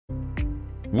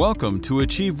Welcome to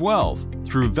Achieve Wealth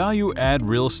through value-add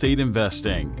real estate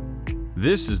investing.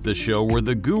 This is the show where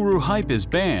the guru hype is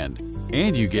banned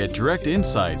and you get direct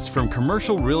insights from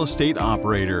commercial real estate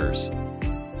operators.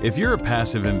 If you're a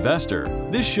passive investor,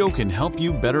 this show can help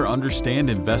you better understand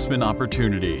investment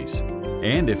opportunities.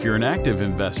 And if you're an active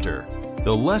investor,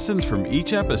 the lessons from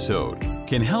each episode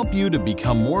can help you to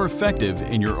become more effective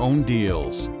in your own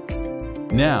deals.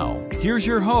 Now, here's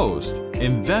your host,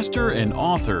 investor and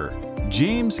author,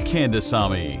 James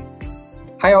Kandasamy.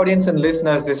 Hi, audience and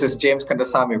listeners. This is James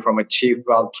Kandasamy from Achieve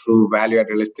Wealth through Value-Add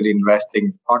Real Estate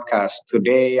Investing podcast.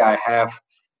 Today, I have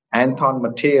Anton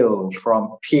Mattil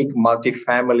from Peak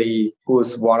Multifamily, who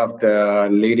is one of the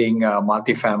leading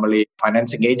multifamily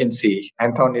financing agency.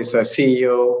 Anton is a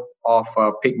CEO of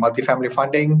Peak Multifamily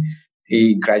Funding.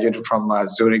 He graduated from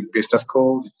Zurich Business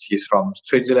School. He's from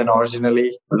Switzerland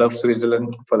originally. Love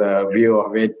Switzerland for the view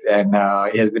of it. And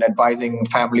he has been advising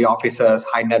family officers,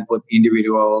 high net worth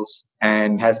individuals,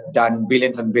 and has done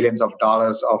billions and billions of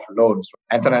dollars of loans.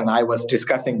 Anton and I was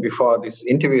discussing before this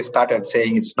interview started,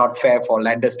 saying it's not fair for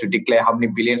lenders to declare how many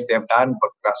billions they have done,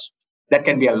 because that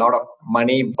can be a lot of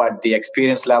money, but the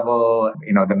experience level,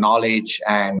 the knowledge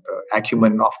and the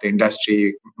acumen of the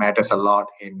industry matters a lot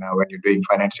in when you're doing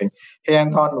financing. Hey,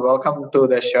 Anton, welcome to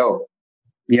the show.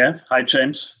 Yeah. Hi,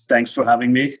 James. Thanks for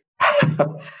having me.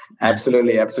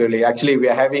 Absolutely. Actually,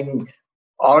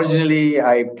 originally,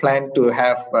 I planned to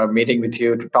have a meeting with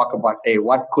you to talk about,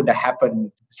 what could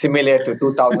happen similar to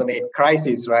 2008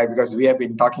 crisis, right? Because we have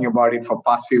been talking about it for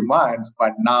past few months,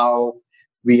 but now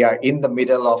we are in the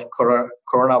middle of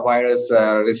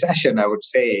coronavirus recession, I would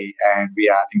say. And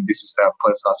I think this is the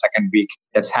first or second week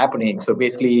that's happening. So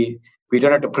basically, we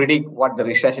don't have to predict what the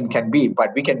recession can be, but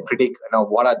we can predict,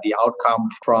 what are the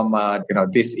outcomes from,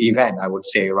 this event, I would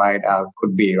say, right?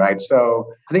 Could be, right?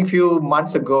 So I think a few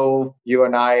months ago, you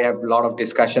and I have a lot of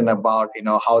discussion about,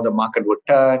 how the market would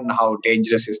turn, how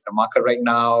dangerous is the market right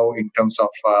now in terms of,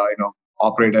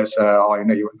 operators or a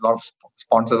lot of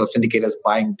sponsors or syndicators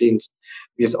buying deals.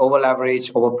 It's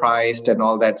over-leveraged, overpriced and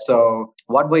all that. So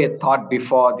what were your thoughts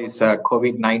before this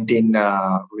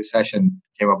COVID-19 recession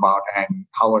came about, and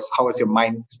how was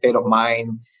your state of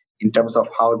mind in terms of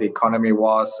how the economy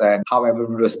was and how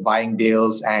everybody was buying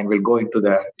deals? And we'll go into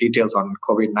the details on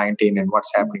COVID-19 and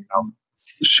what's happening now.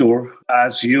 Sure.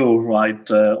 As you,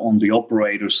 right, on the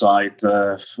operator side,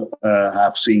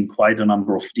 have seen quite a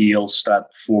number of deals that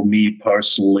for me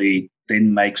personally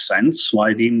didn't make sense,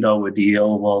 right? Even though a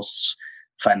deal was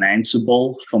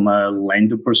financeable from a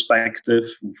lender perspective,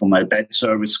 from a debt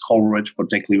service coverage,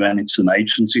 particularly when it's an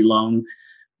agency loan,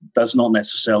 does not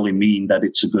necessarily mean that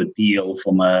it's a good deal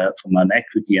from an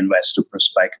equity investor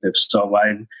perspective. So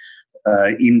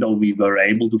even though we were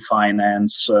able to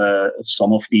finance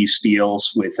some of these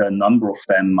deals, with a number of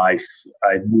them, I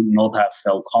would not have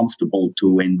felt comfortable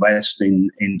to invest in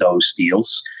those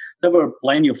deals. There were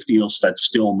plenty of deals that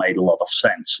still made a lot of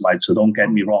sense, right? So don't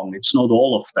get me wrong, it's not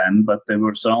all of them, but there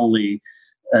was only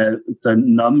the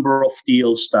number of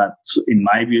deals that, in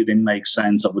my view, didn't make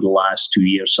sense over the last 2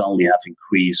 years only have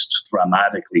increased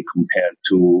dramatically compared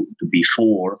to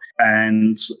before.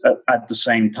 And at the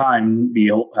same time, we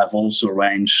have also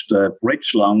arranged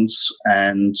bridge loans.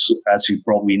 And as you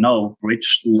probably know,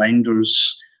 bridge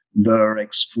lenders were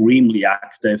extremely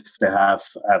active. They have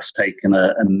taken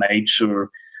a major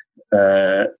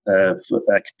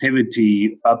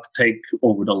activity uptake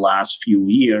over the last few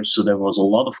years. So there was a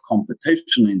lot of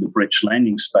competition in the bridge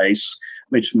lending space,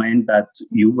 which meant that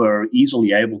you were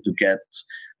easily able to get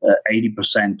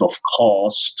 80% of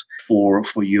cost for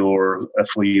your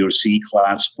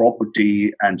C-class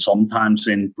property, and sometimes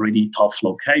in pretty tough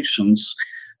locations.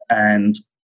 And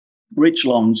bridge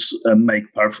loans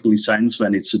make perfectly sense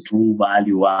when it's a true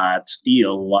value-add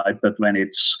deal, right? But when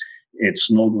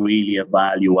it's not really a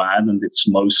value add, and it's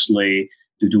mostly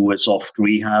to do a soft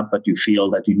rehab, but you feel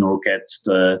that you don't get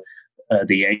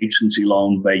the agency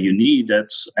loan where you need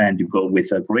it, and you go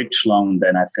with a bridge loan,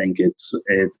 then I think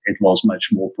it was much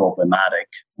more problematic,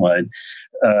 right?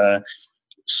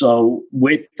 So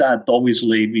with that,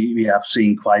 obviously, we have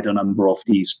seen quite a number of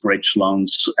these bridge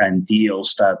loans and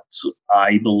deals that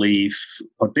I believe,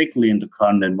 particularly in the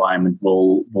current environment,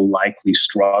 will likely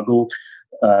struggle.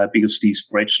 Because these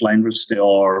bridge lenders, they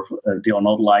are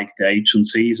not like the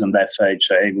agencies and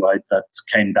FHA, right? That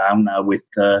came down now with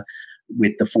the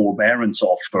forbearance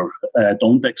offer.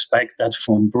 Don't expect that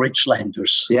from bridge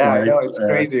lenders. Yeah, right? I know, it's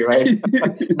crazy, right?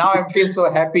 Now I feel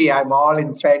so happy. I'm all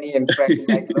in Fannie and Freddie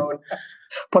Mac loan.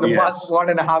 For the past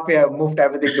 1.5 years, I've moved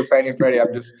everything to Fannie Freddie.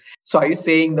 So are you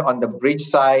saying on the bridge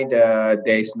side, there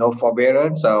is no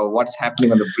forbearance? Or what's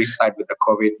happening on the bridge side with the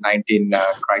COVID-19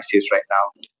 crisis right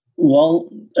now? Well,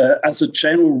 as a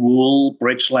general rule,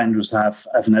 bridge lenders have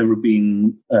never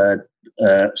been,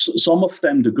 some of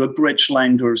them, the good bridge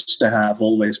lenders, they have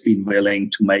always been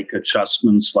willing to make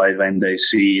adjustments when they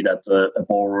see that a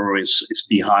borrower is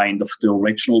behind of the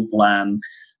original plan.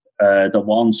 The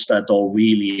ones that are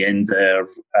really in there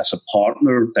as a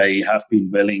partner, they have been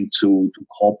willing to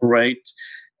cooperate.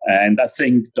 And I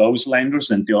think those lenders,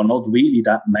 and there are not really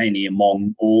that many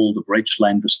among all the bridge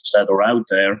lenders that are out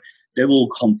there, they will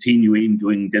continue in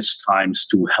during these times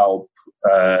to help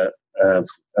a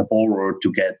borrower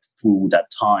to get through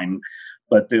that time.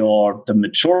 But the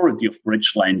majority of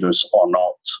bridge lenders are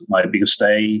not, right? Because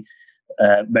they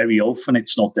very often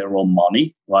it's not their own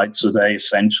money, right? So they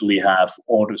essentially have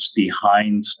orders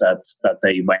behind that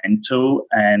they went to,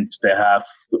 and they have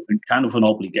kind of an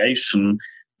obligation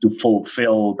to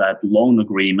fulfill that loan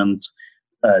agreement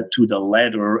to the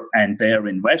letter, and their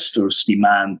investors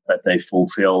demand that they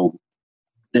fulfill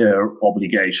their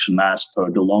obligation as per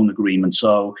the loan agreement.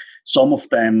 So some of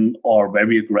them are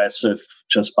very aggressive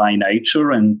just by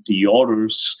nature, and the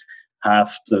others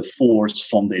have the force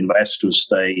from the investors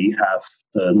they have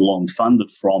the loan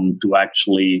funded from to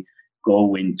actually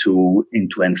go into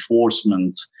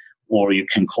enforcement, or you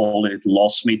can call it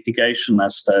loss mitigation,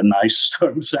 as the nice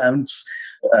term sounds,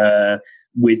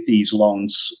 with these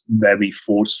loans very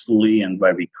forcefully and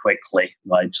very quickly,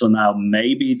 right? So now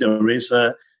maybe there is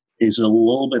a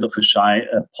little bit of a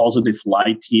positive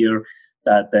light here,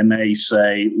 that they may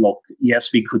say, look,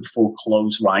 yes, we could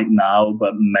foreclose right now,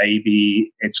 but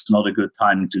maybe it's not a good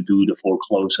time to do the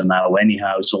foreclosure now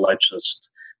anyhow. So let's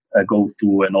just go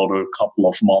through another couple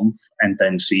of months and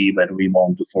then see whether we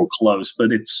want to foreclose.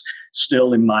 But it's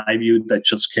still, in my view, they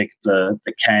just kicked the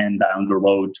can down the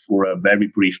road for a very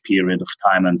brief period of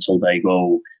time until they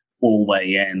go all the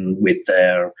way in with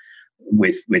their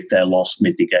loss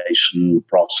mitigation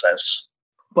process.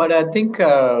 But I think,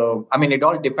 it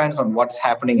all depends on what's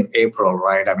happening in April,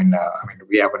 right?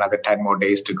 We have another 10 more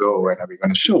days to go, and we're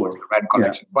going to see the rent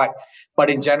collection. Yeah. But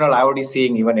in general, I'm already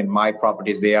seeing, even in my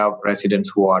properties, there are residents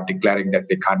who are declaring that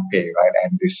they can't pay, right?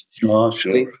 And this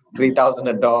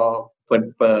 $3,000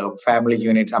 per family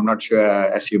units, I'm not sure,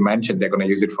 as you mentioned, they're going to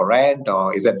use it for rent,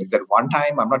 or is that one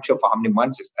time? I'm not sure for how many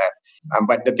months is that.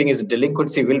 But the thing is,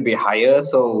 delinquency will be higher.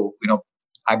 So,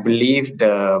 I believe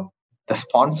the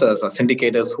sponsors or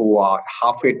syndicators who are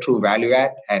halfway through value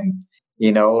add, and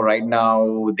right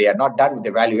now they are not done with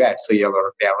the value add, so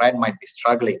their rent might be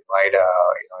struggling, right?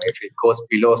 If it goes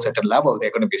below a certain level,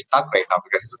 they're going to be stuck right now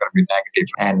because it's going to be negative.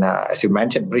 And as you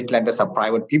mentioned, bridge lenders are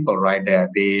private people, right?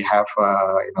 They have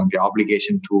the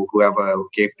obligation to whoever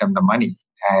gave them the money.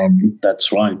 And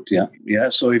that's right. Yeah.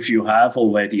 So if you have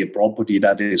already a property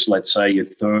that is, let's say, a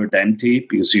third empty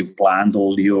because you planned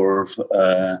all your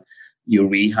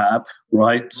rehab,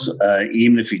 right? Mm-hmm.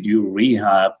 Even if you do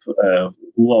rehab,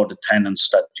 who are the tenants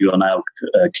that you now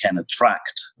can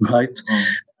attract, right? Mm-hmm.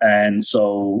 And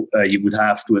so you would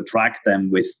have to attract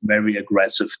them with very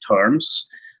aggressive terms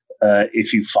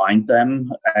if you find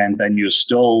them, and then you're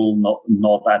still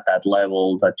not at that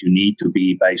level that you need to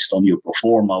be based on your pro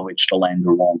forma, which the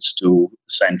lender wants to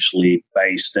essentially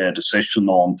base their decision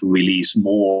on to release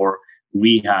more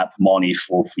rehab money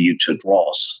for future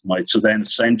draws, right? So then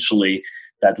essentially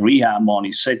that rehab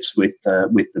money sits with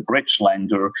the bridge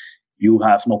lender. You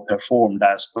have not performed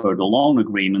as per the loan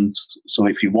agreement. So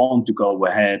if you want to go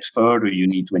ahead further, you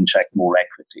need to inject more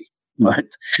equity,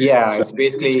 right? Yeah, so it's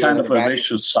basically kind of a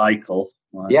vicious cycle.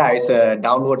 Right? Yeah, it's a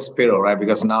downward spiral, right?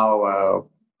 Because now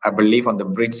I believe on the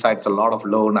bridge side, it's a lot of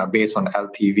loan are based on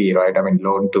LTV, right?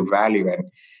 Loan to value, and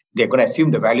they're going to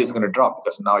assume the value is going to drop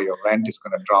because now your rent is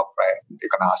going to drop, right? They're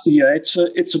going to ask. Yeah,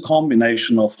 it's a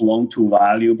combination of loan to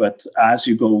value, but as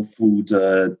you go through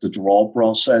the draw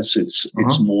process, it's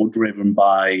more driven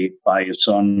by a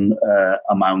certain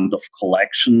amount of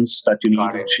collections that you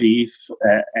need to achieve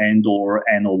and or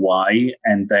NOI,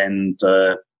 and then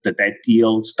the debt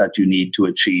yields that you need to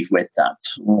achieve with that,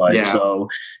 right? Yeah. So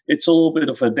it's a little bit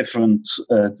of a different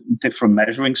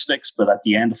measuring sticks, but at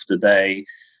the end of the day,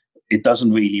 it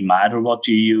doesn't really matter what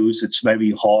you use. It's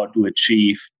very hard to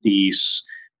achieve these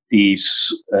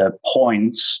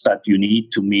points that you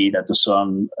need to meet at a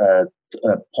certain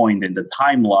point in the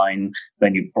timeline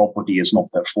when your property is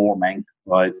not performing,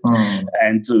 right?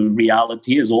 And the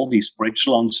reality is all these bridge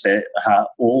loans, they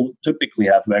all typically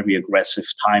have very aggressive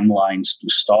timelines to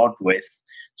start with.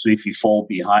 So if you fall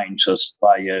behind just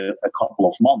by a couple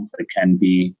of months, it can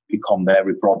become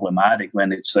very problematic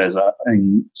when it says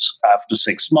after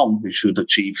 6 months we should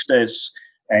achieve this,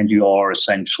 and you are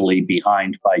essentially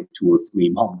behind by 2 or 3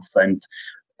 months, and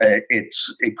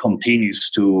it continues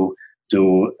to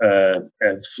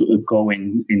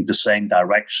going in the same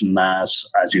direction as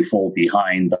you fall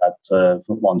behind that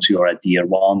once you're at year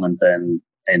one,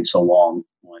 and so on.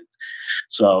 Right?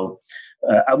 So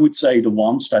I would say the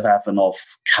ones that have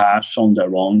enough cash on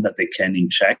their own that they can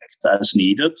inject as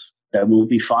needed, they will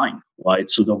be fine, right?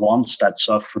 So the ones that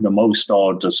suffer the most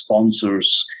are the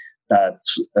sponsors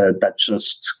that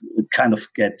just kind of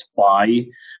get by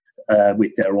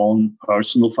with their own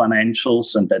personal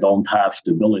financials, and they don't have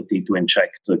the ability to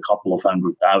inject a couple of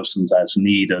 100,000 as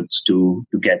needed to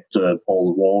get the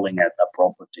ball rolling at that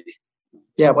property.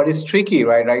 Yeah, but it's tricky,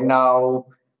 right? Right now,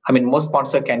 I mean, most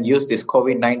sponsors can use this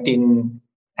COVID-19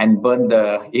 and burn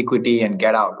the equity and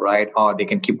get out, right? Or they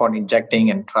can keep on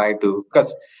injecting and try to,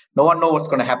 because no one knows what's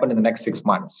going to happen in the next 6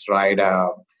 months, right?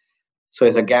 So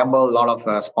it's a gamble. A lot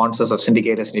of sponsors or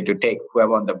syndicators need to take,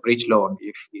 whoever on the bridge loan,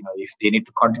 if they need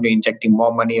to continue injecting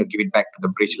more money or give it back to the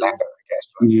bridge lender, I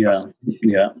guess. Right?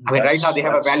 Yeah. I mean, right now they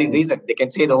have a valid reason. They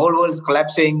can say the whole world is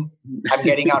collapsing. I'm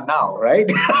getting out now, right?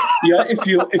 Yeah, if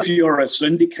you're a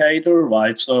syndicator,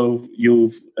 right? So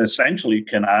you essentially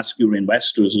can ask your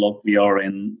investors, look, we are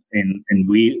in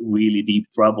really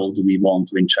deep trouble. Do we want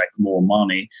to inject more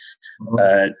money?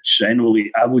 Mm-hmm.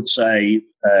 Generally, I would say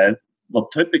what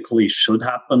typically should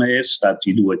happen is that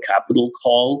you do a capital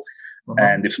call,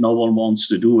 and if no one wants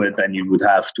to do it, then you would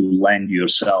have to lend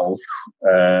yourself,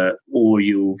 or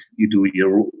you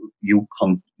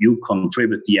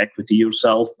contribute the equity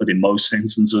yourself. But in most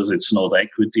instances, it's not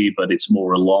equity, but it's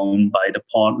more a loan by the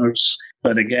partners.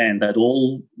 But again, that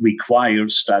all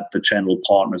requires that the general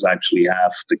partners actually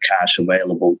have the cash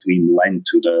available to lend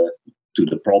to the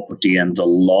property, and a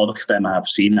lot of them I've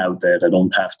seen out there that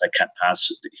don't have the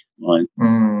capacity, right?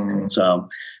 So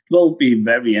it will be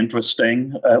very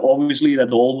interesting. Obviously,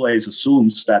 that always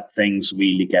assumes that things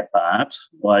really get bad,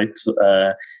 right?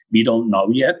 We don't know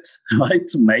yet, right?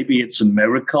 Maybe it's a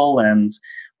miracle and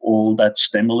all that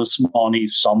stimulus money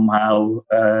somehow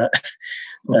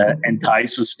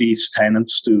entices these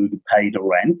tenants to pay the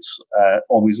rent.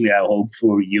 Obviously, I hope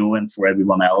for you and for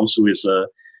everyone else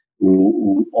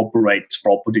who operates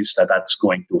properties that's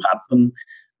going to happen.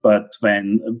 But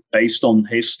when based on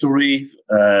history,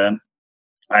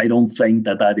 I don't think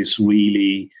that is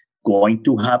really going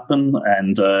to happen.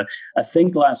 And I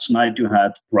think last night you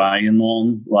had Brian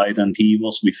on, right? And he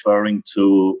was referring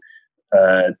to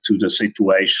the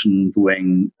situation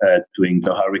during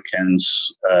the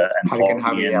hurricanes and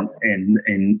Harvey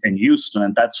in Houston,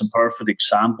 and that's a perfect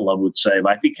example, I would say.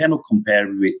 Like, we cannot compare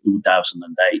it with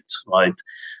 2008, right?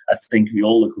 I think we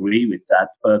all agree with that,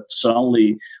 but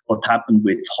certainly what happened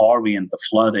with Harvey and the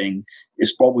flooding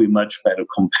is probably a much better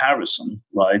comparison,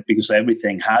 right? Because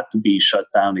everything had to be shut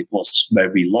down. It was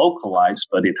very localized,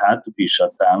 but it had to be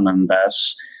shut down, and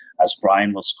as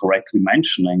Brian was correctly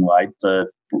mentioning, right, the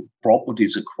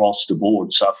properties across the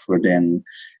board suffered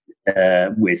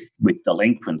with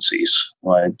delinquencies,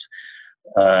 right?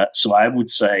 So I would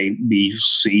say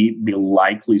we'll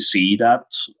likely see that.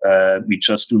 We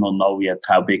just do not know yet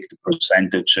how big the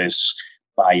percentage is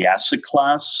by asset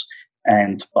class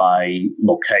and by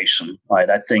location, right?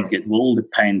 I think it will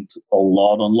depend a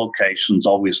lot on locations.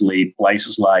 Obviously,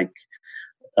 places like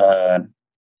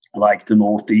the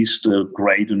Northeast, the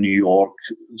greater New York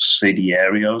City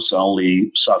areas only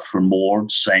suffer more.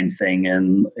 Same thing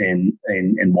in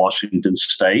Washington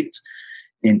State.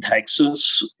 In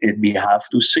Texas, we have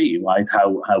to see, right,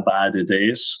 how bad it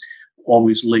is.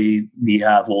 Obviously, we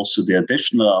have also the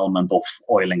additional element of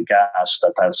oil and gas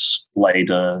that has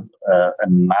played a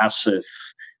massive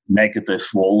negative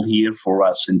role here for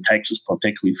us in Texas,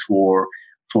 particularly for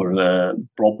the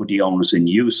property owners in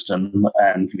Houston,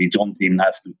 and we don't even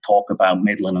have to talk about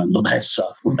Midland and Odessa,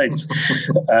 right?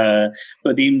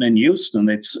 But even in Houston,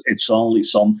 it's only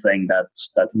something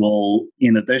that will,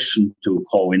 in addition to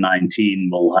COVID-19,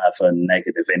 will have a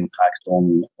negative impact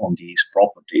on these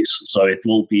properties. So it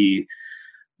will be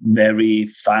very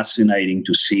fascinating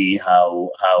to see how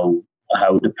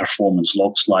the performance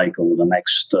looks like over the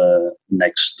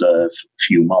next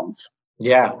few months.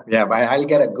 Yeah, but I'll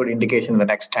get a good indication in the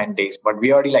next 10 days. But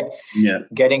we already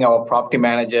getting our property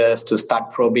managers to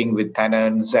start probing with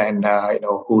tenants and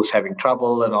who's having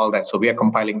trouble and all that. So we are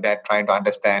compiling that, trying to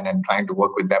understand and trying to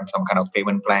work with them some kind of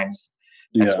payment plans.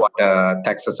 That's what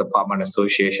Texas Apartment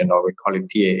Association, or we call it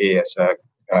TAA, as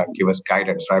give us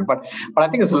guidance, right? But I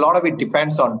think there's a lot of it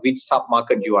depends on which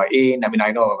sub-market you are in. I mean,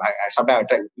 I know I sometimes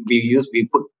we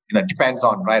put depends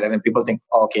on, right? And then people think,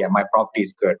 oh, okay, my property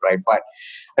is good, right? But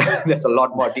there's a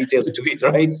lot more details to it,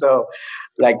 right? So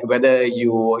like whether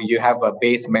you have a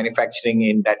base manufacturing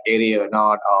in that area or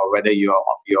not, or whether your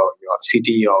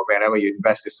city or wherever you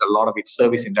invest is a lot of it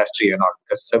service industry or not,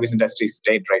 because service industry is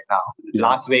dead right now. Yeah.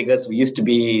 Las Vegas used to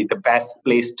be the best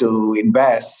place to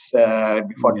invest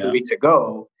before 2 weeks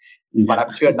ago. Yeah. But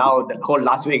I'm sure now the whole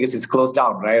Las Vegas is closed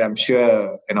down, right? I'm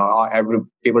sure,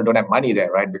 people don't have money there,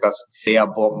 right? Because they are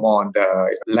more on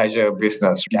the leisure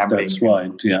business, gambling. That's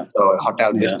right, yeah. So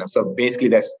hotel business. So basically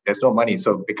there's no money.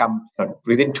 So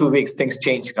within 2 weeks, things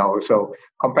change now. So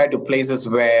compared to places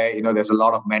where, there's a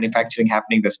lot of manufacturing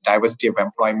happening, there's diversity of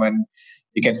employment,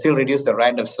 you can still reduce the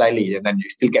rent slightly, and then you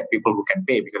still get people who can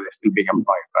pay because they're still being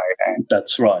employed, right? And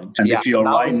that's right. And if you're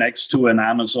right next to an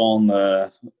Amazon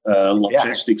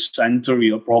logistics center,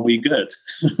 you're probably good.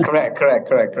 Correct.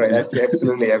 That's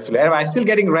absolutely. And I'm still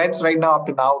getting rents right now. Up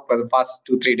to now, for the past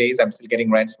 2-3 days, I'm still getting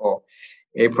rents for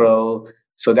April.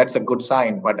 So that's a good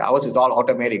sign. But ours is all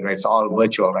automatic, right? It's all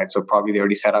virtual, right? So probably they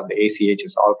already set up the ACH,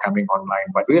 is all coming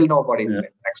online. But we'll know about it in the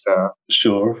next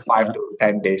 5 to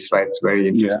 10 days, right? It's very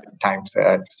interesting times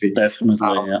to see.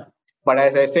 Definitely, But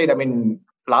as I said, I mean,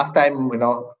 last time,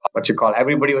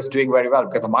 everybody was doing very well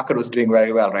because the market was doing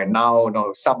very well. Right now,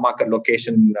 sub-market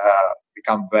location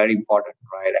become very important,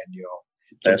 right? And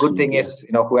the good thing is,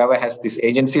 whoever has this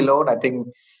agency loan, I think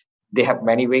they have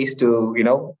many ways to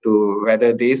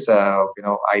weather this,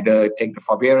 either take the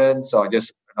forbearance or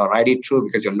just ride it through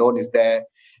because your loan is there.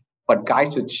 But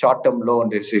guys with short-term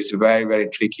loan, this is very, very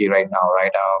tricky right now,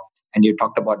 right? And you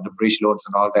talked about the bridge loans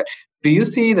and all that. Do you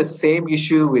see the same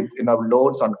issue with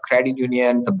loans on credit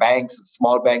union, the banks,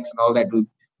 small banks and all that? Do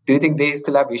you think they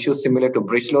still have issues similar to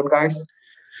bridge loan guys?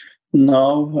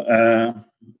 No.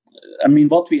 I mean,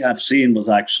 what we have seen was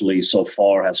actually so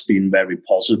far has been very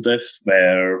positive,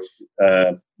 where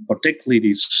particularly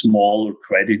these smaller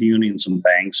credit unions and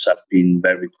banks have been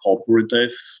very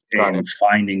cooperative in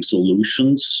finding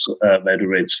solutions,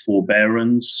 whether it's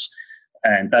forbearance.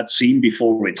 And that seemed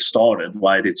before it started,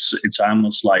 right? It's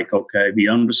almost like, okay, we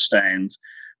understand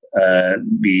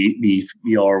we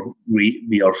are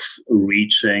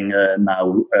reaching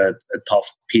now a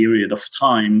tough period of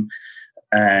time,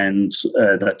 and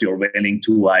that you're willing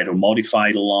to either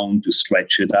modify the loan, to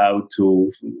stretch it out, to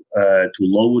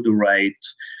lower the rate.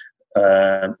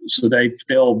 So they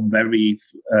are very,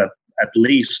 at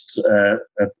least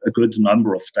a good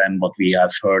number of them, what we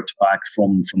have heard back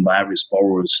from various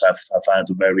borrowers have had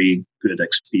a very good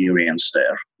experience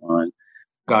there. Right?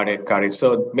 Got it.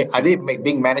 So are they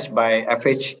being managed by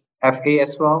FHFA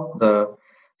as well, the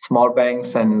small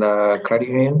banks and credit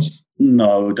unions?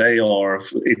 No, they are.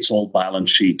 It's all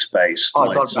balance sheet based. Oh,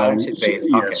 it's all balance sheet based.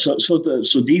 Okay.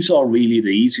 So these are really the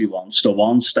easy ones, the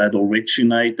ones that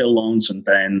originate the loans and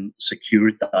then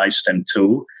securitize them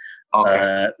too.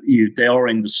 Okay. They are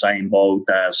in the same boat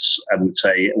as, I would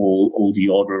say, all the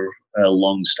other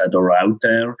loans that are out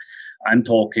there. I'm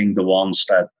talking the ones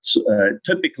that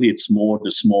typically it's more the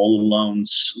smaller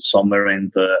loans, somewhere in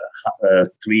the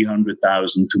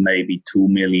 300,000 to maybe 2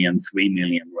 million, 3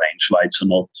 million range, right? So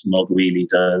not really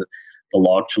the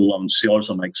larger loans. There are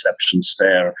some exceptions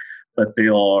there, but they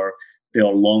are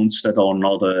loans that are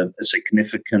not a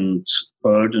significant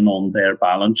burden on their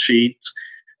balance sheet.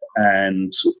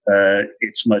 And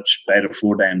it's much better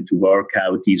for them to work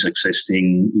out these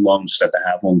existing loans that they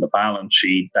have on the balance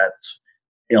sheet that,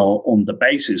 on the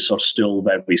basis are still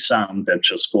very sound. They're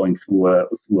just going through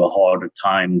a harder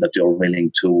time that you're willing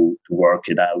to work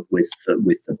it out with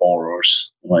the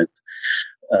borrowers, right?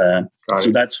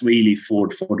 So that's really for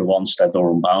the ones that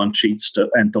are on balance sheets,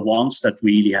 and the ones that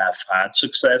really have had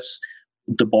success.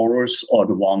 The borrowers are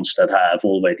the ones that have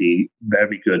already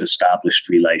very good established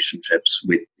relationships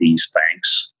with these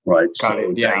banks, right?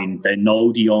 They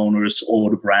know the owners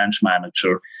or the branch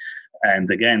manager.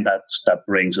 And again, that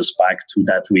brings us back to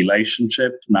that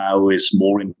relationship now is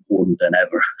more important than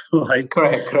ever, right?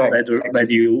 Correct.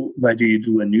 Whether you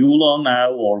do a new loan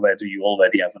now or whether you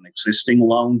already have an existing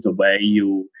loan, the way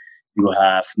you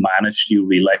have managed your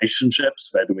relationships,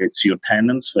 whether it's your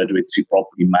tenants, whether it's your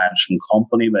property management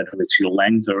company, whether it's your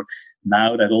lender,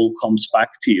 now that all comes back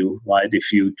to you, right?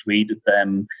 If you treated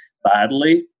them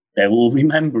badly, they will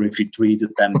remember. If you treated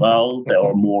them well, they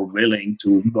are more willing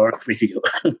to work with you.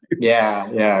 Yeah.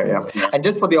 And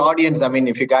just for the audience, I mean,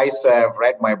 if you guys have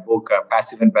read my book,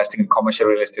 Passive Investing in Commercial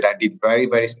Real Estate, I did very,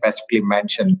 very specifically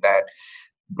mention that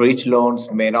bridge loans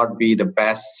may not be the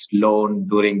best loan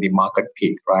during the market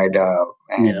peak, right?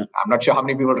 I'm not sure how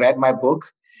many people read my book,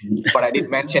 but I did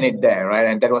mention it there, right?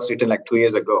 And that was written like 2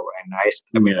 years ago. And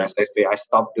as I say, I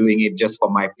stopped doing it just for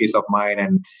my peace of mind,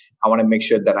 and I want to make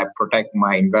sure that I protect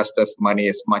my investors' money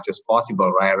as much as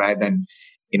possible, right? Rather than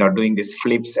doing these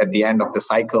flips at the end of the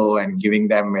cycle and giving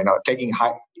them, taking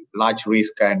large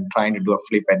risk and trying to do a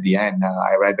flip at the end.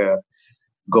 I rather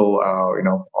go,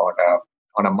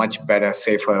 on a much better,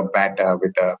 safer bet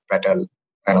with a better,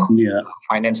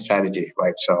 finance strategy,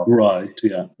 right? So, right,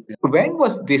 yeah. When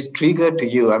was this triggered to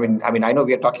you? I mean, I know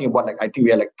we are talking about I think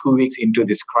we are 2 weeks into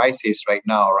this crisis right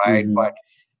now, right? Mm-hmm. But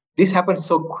this happened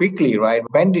so quickly, right?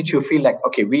 When did you feel like,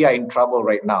 okay, we are in trouble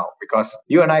right now? Because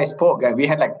you and I spoke, and we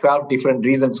had 12 different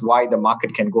reasons why the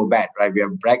market can go bad, right? We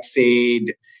have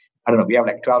Brexit. I don't know. We have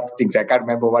 12 things. I can't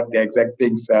remember what the exact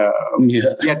things. We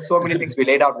had so many things. We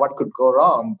laid out what could go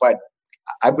wrong, but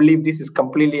I believe this is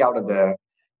completely out of the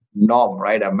norm,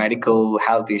 right? A medical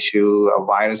health issue, a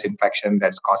virus infection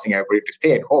that's causing everybody to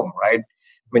stay at home, right?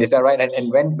 I mean, is that right?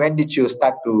 And when did you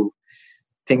start to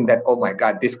think that, oh my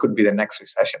God, this could be the next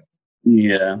recession?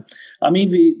 Yeah, I mean,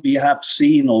 we have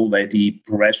seen already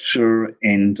pressure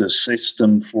in the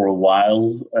system for a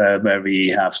while, where we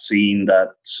have seen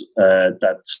that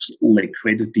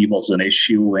liquidity was an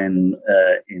issue in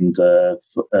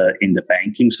the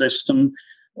banking system.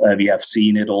 We have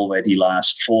seen it already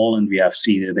last fall, and we have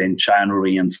seen it in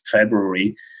January and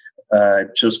February,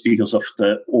 just because of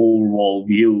the overall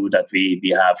view that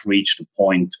we have reached a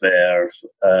point where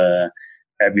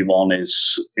everyone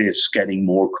is getting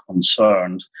more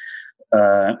concerned.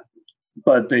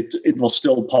 But it was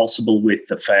still possible with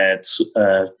the Fed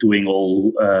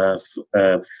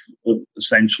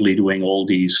essentially doing all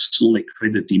these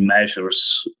liquidity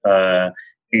measures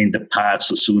in the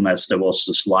past, as soon as there was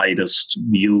the slightest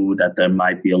view that there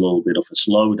might be a little bit of a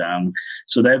slowdown.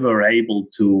 So they were able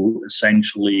to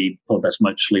essentially put as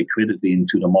much liquidity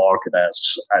into the market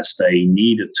as they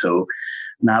needed to.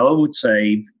 Now, I would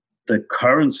say the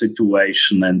current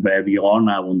situation and where we are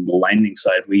now on the lending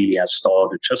side really has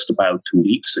started just about 2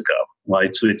 weeks ago,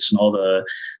 right? So it's not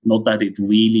that it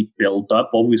really built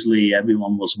up. Obviously,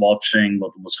 everyone was watching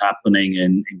what was happening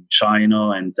in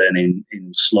China and then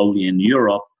in slowly in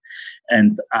Europe.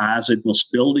 And as it was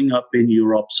building up in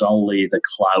Europe, suddenly the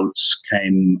clouds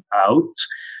came out.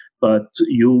 But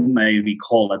you may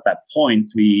recall at that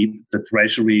point, the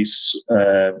treasuries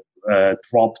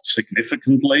dropped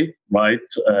significantly, right?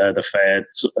 The Fed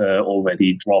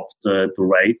already dropped the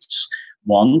rates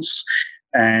once.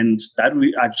 And that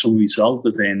actually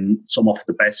resulted in some of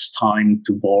the best time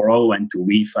to borrow and to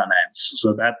refinance.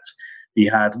 So that we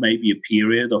had maybe a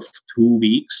period of 2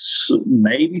 weeks,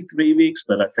 maybe 3 weeks,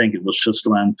 but I think it was just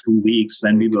around 2 weeks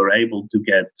when we were able to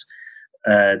get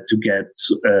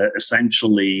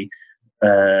essentially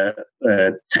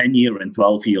 10-year and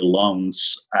 12-year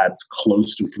loans at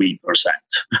close to 3%.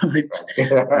 Right?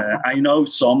 I know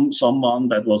someone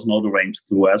that was not arranged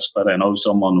through us, but I know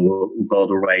someone who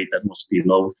got a rate that was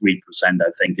below 3%.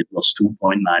 I think it was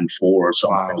 2.94 or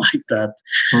something like that.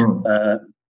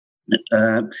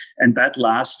 And that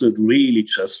lasted really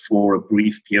just for a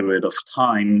brief period of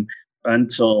time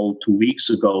until 2 weeks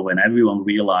ago, when everyone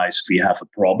realized we have a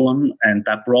problem. And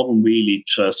that problem really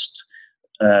just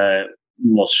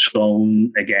was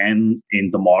shown again in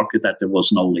the market, that there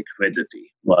was no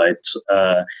liquidity, right?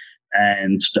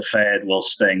 And the Fed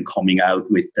was then coming out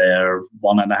with their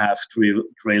 $1.5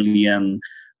 trillion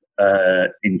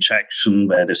injection,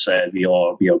 where they said we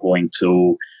are going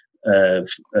to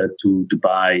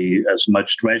buy as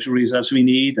much treasuries as we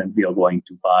need, and we are going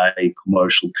to buy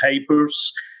commercial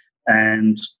papers.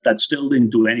 And that still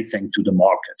didn't do anything to the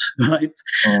market, right?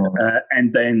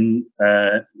 And then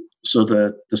so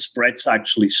the spreads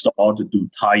actually started to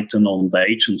tighten on the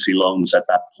agency loans at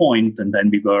that point, and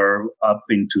then we were up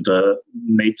into the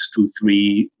mid to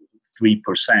 3%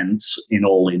 in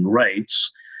all-in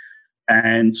rates.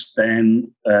 And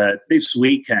then this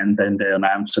weekend, then they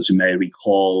announced, as you may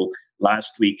recall,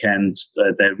 last weekend,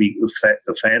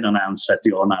 the Fed announced that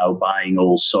they are now buying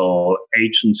also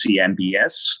agency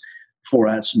MBS for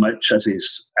as much as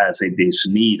it is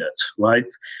needed, right?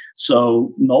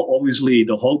 So obviously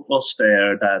the hope was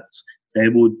there that they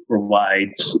would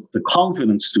provide the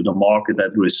confidence to the market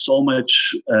that there is so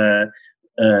much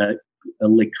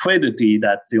liquidity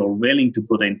that they are willing to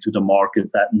put into the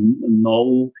market that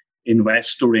no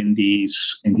investor in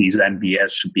these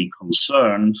MBS should be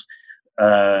concerned,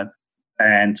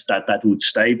 and that would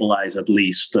stabilize at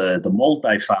least the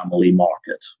multifamily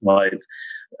market, right?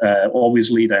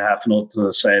 Obviously, they have not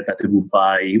said that they would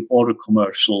buy other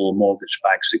commercial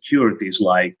mortgage-backed securities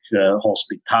like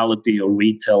hospitality or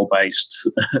retail-based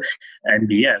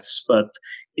MBS. But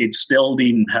it still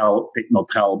did not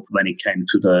help when it came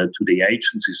to the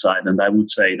agency side. And I would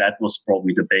say that was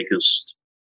probably the biggest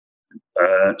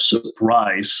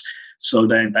surprise. So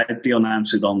then they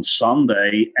announced it on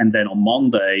Sunday, and then on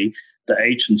Monday, the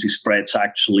agency spreads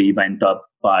actually went up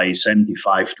by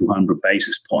 75 to 100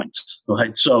 basis points.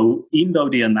 Right? So even though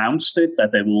they announced it,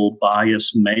 that they will buy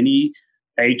as many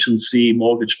agency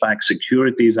mortgage-backed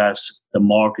securities as the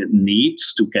market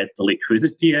needs to get the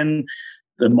liquidity in,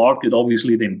 the market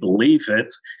obviously didn't believe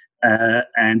it,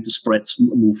 and the spreads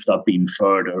moved up even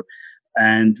further.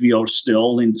 And we are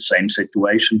still in the same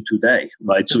situation today,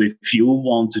 right? So if you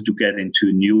wanted to get into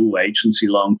a new agency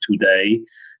loan today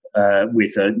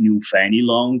with a new Fannie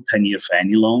loan, 10-year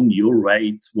Fannie loan, your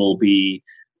rate will be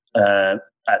at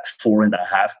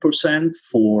 4.5%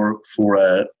 for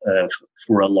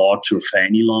a larger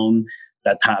Fannie loan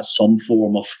that has some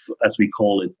form of, as we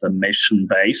call it, the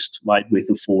mission-based, right, with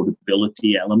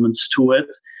affordability elements to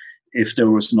it. If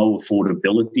there was no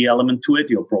affordability element to it,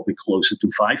 you're probably closer to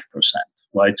 5%,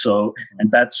 right? So, and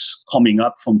that's coming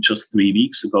up from just 3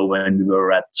 weeks ago when we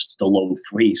were at the low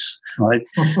threes, right?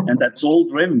 And that's all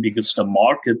driven because the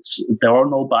markets, there are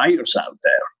no buyers out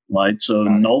there, right? So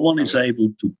no one is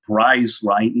able to price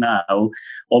right now.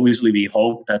 Obviously, we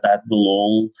hope that will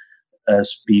all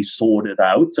be sorted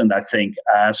out. And I think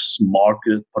as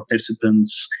market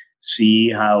participants see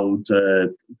how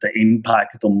the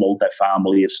impact on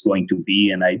multifamily is going to be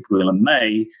in April and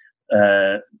May,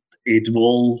 it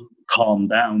will calm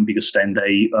down because then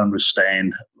they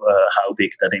understand how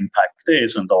big that impact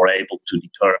is and are able to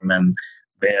determine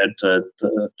where the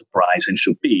pricing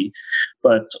should be.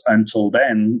 But until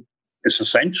then, it's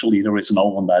essentially there is no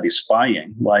one that is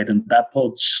buying, right? And that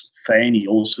puts Fannie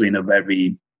also in a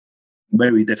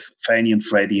Fannie and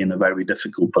Freddie in a very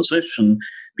difficult position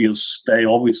because they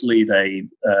are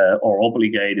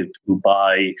obligated to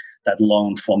buy that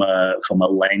loan from a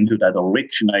lender that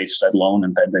originates that loan,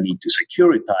 and then they need to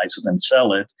securitize it and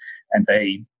sell it, and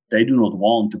they do not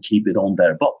want to keep it on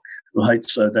their book, right?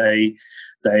 So they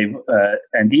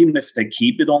and even if they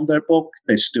keep it on their book,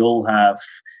 they still have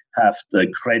the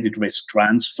credit risk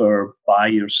transfer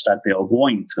buyers that they are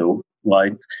going to.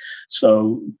 Right,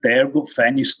 so their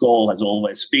Fannie's goal has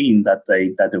always been that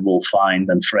they will find,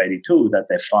 and Freddie too, that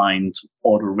they find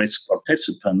other risk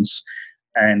participants,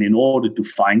 and in order to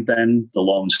find them, the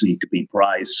loans need to be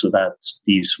priced so that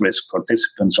these risk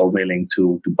participants are willing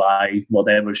to buy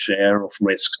whatever share of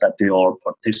risk that they are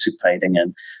participating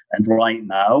in. And right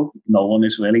now, no one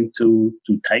is willing to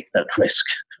take that risk.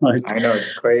 Right? I know,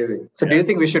 it's crazy. So do you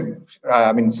think we should?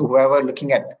 So whoever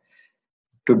looking at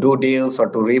to do deals or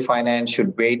to refinance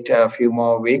should wait a few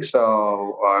more weeks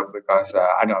or because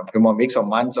I don't know, a few more weeks or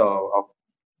months or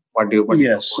what do you?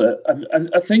 Yes,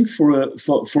 I think for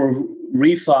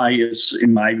refi is,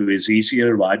 in my view, is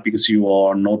easier, right? Because you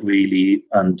are not really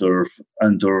under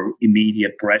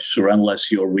immediate pressure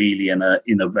unless you're really in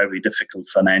a very difficult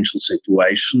financial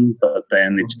situation. But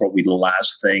then it's probably the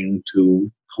last thing to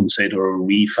consider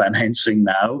refinancing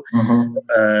now.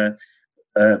 Mm-hmm.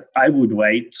 I would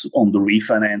wait on the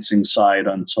refinancing side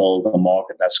until the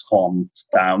market has calmed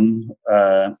down.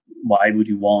 Why would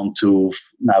you want to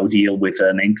now deal with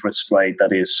an interest rate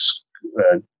that is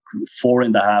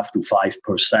 4.5% to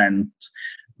 5%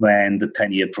 when the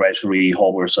 10-year Treasury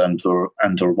hovers under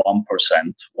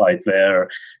 1%? Right there,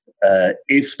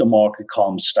 if the market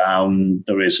calms down,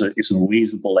 there is a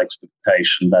reasonable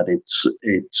expectation that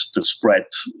it's the spread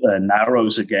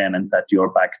narrows again, and that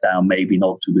you're back down, maybe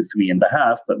not to the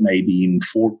 3.5%, but maybe in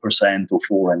 4%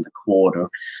 or 4.25%.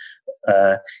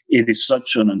 It is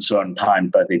such an uncertain time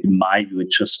that, in my view,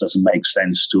 it just doesn't make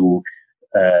sense to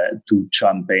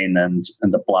jump in and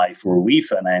apply for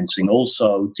refinancing.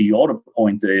 Also, the other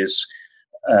point is,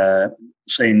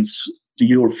 since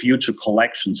your future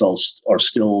collections are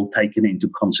still taken into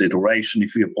consideration.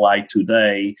 If you apply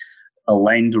today, a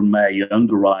lender may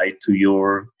underwrite to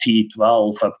your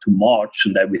T12 up to March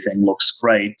and everything looks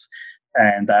great.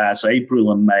 And as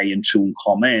April and May and June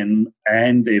come in,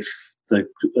 and if the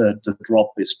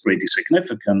drop is pretty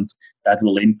significant, that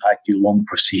will impact your loan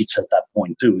proceeds at that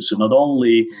point too. So not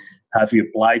only have you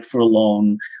applied for a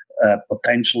loan,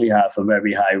 potentially have a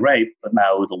very high rate, but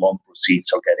now the loan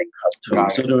proceeds are getting cut too.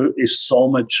 Right. So there is so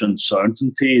much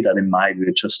uncertainty that, in my view,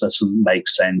 it just doesn't make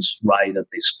sense right at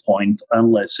this point,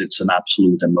 unless it's an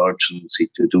absolute emergency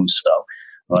to do so.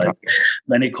 Right? Okay.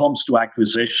 When it comes to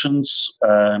acquisitions,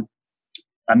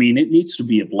 it needs to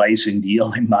be a blazing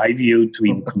deal, in my view, to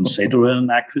even consider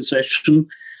an acquisition,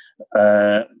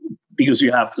 because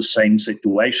you have the same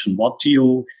situation.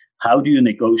 how do you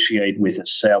negotiate with a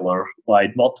seller, right?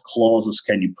 What clauses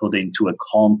can you put into a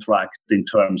contract in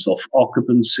terms of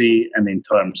occupancy and in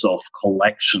terms of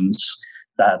collections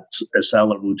that a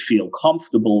seller would feel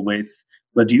comfortable with,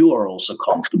 but you are also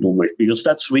comfortable with? Because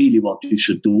that's really what you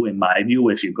should do, in my view.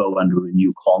 If you go under a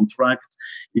new contract,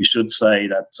 you should say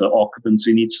that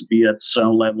occupancy needs to be at a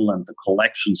certain level and the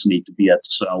collections need to be at a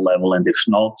certain level. And if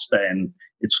not, then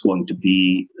it's going to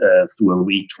be through a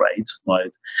retrade,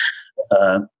 right?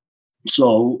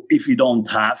 So if you don't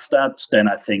have that, then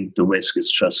I think the risk is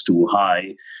just too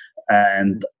high.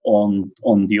 And on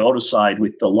the other side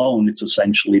with the loan, it's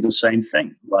essentially the same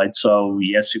thing, right? So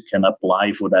yes, you can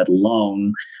apply for that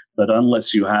loan, but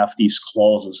unless you have these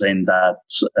clauses in that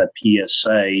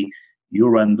PSA, you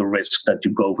run the risk that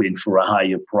you go in for a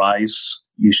higher price.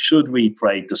 You should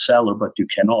retrade the seller, but you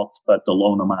cannot, but the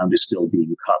loan amount is still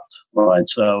being cut, right?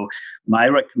 So my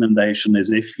recommendation is,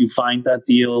 if you find that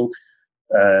deal,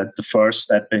 the first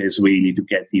step is really to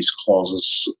get these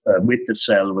clauses with the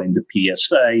seller in the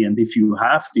PSA. And if you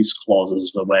have these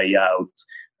clauses the way out,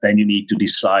 then you need to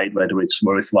decide whether it's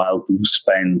worthwhile to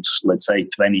spend, let's say,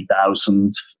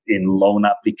 $20,000 in loan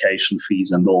application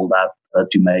fees and all that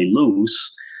you may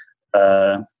lose.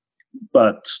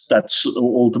 But that's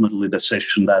ultimately a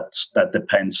decision that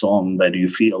depends on whether you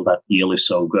feel that deal is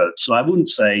so good. So I wouldn't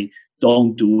say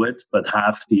don't do it, but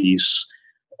have these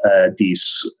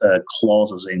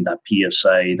clauses in that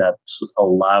PSA that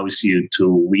allows you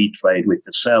to retrade with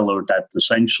the seller, that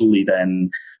essentially then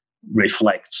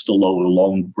reflects the lower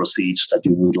loan proceeds that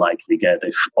you would likely get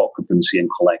if occupancy and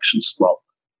collections drop.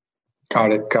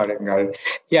 Got it.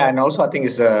 Yeah, and also I think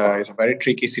it's a very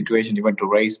tricky situation even to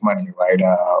raise money, right?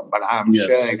 But I'm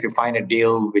sure if you find a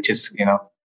deal which is,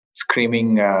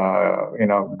 screaming,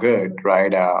 good,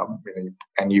 right?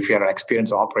 And if you're an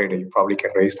experienced operator, you probably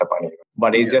can raise the money.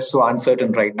 But it's just so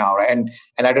uncertain right now, right? And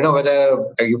I don't know whether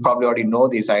you probably already know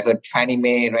this. I heard Fannie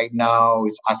Mae right now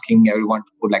is asking everyone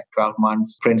to put like 12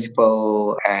 months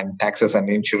principal and taxes and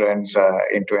insurance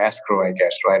into escrow, I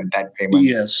guess, right? That payment.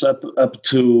 Yes, up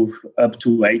to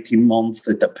 18 months.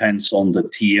 It depends on the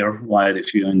tier, right?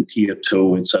 If you're in tier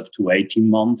 2, it's up to 18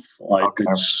 months. Like okay.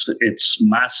 It's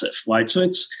massive, right? So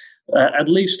it's at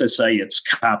least they say it's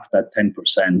capped at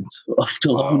 10% of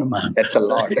the loan amount. That's a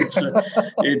lot.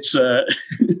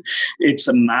 It's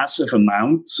a massive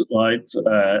amount, right?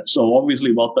 So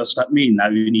obviously, what does that mean? Now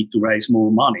you need to raise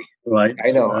more money, right?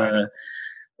 I know.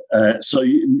 So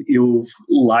you've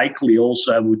likely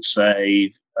also, I would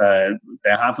say, they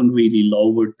haven't really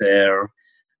lowered their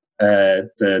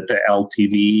the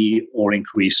LTV or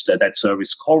increased the debt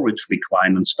service coverage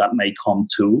requirements. That may come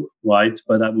too, right?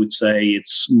 But I would say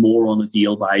it's more on a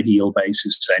deal-by-deal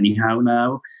basis anyhow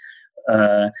now.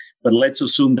 But let's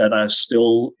assume that are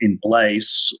still in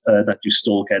place, that you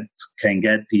still can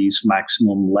get these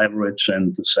maximum leverage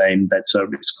and the same debt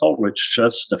service coverage.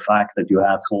 Just the fact that you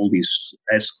have all these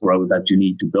escrow that you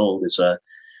need to build is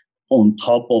on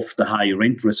top of the higher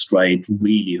interest rate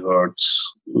really hurts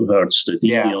the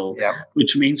deal,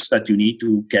 which means that you need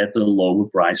to get a lower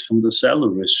price from the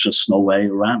seller. There's just no way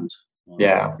around.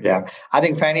 Yeah. I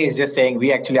think Fannie is just saying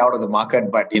we actually out of the market,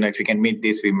 but if you can meet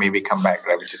this, we maybe come back,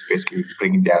 right? Which is basically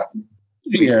bringing their.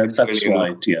 Yeah, that's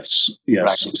right. Yes. Right,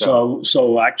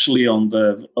 so actually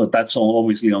that's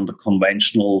obviously on the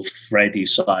conventional Freddie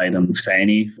side and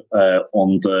Fannie.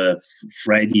 On the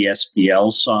Freddie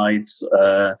SBL side,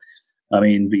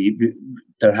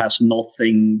 there has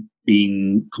nothing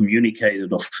been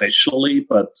communicated officially,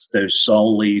 but there's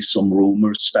only some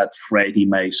rumors that Freddie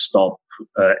may stop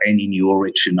any new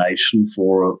origination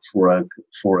for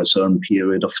a certain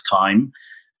period of time,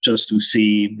 just to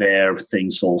see where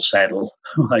things all settle,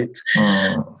 right?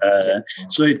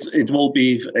 So it will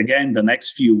be, again, the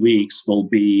next few weeks will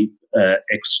be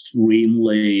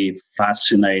extremely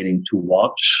fascinating to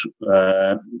watch.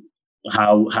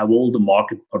 How all the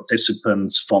market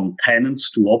participants, from tenants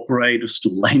to operators to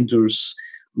lenders,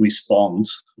 respond,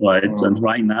 right? And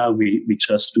right now we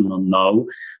just do not know,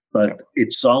 but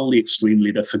it's only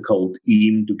extremely difficult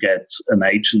even to get an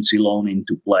agency loan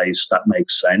into place that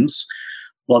makes sense.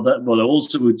 But I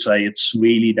also would say it's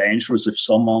really dangerous if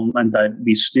someone, and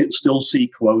we still see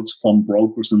quotes from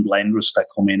brokers and lenders that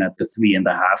come in at the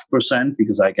 3.5%,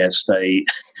 because I guess they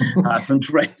haven't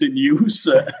read the news,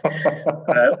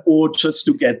 or just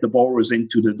to get the borrowers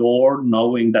into the door,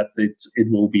 knowing that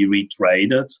it will be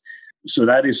retraded. So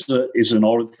that is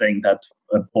another thing that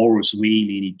borrowers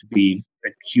really need to be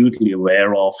acutely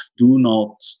aware of. Do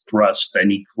not trust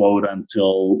any quote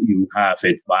until you have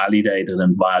it validated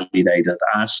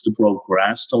as the broker,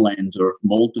 as the lender,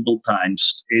 multiple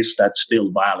times. Is that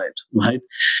still valid, right?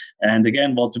 And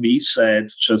again, what we said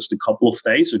just a couple of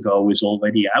days ago is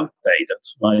already outdated,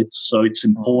 right? So it's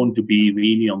important to be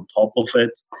really on top of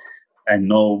it and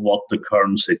know what the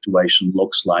current situation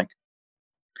looks like.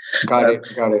 Got it.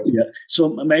 Yeah.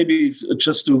 So maybe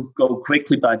just to go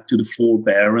quickly back to the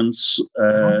forbearance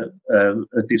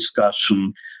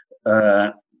discussion.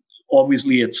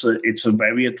 Obviously, it's a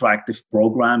very attractive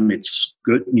program. It's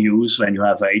good news when you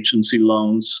have agency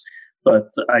loans,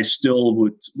 but I still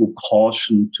would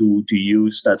caution to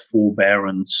use that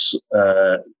forbearance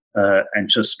and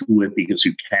just do it because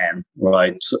you can,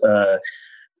 right?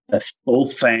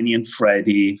 Both Fannie and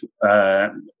Freddie,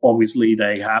 obviously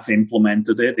they have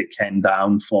implemented it. It came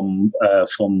down from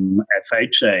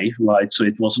FHA, right? So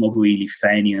it was not really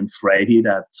Fannie and Freddie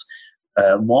that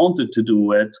wanted to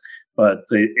do it, but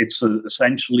it's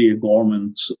essentially a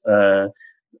government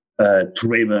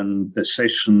driven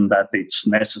decision that it's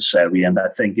necessary, and I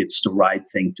think it's the right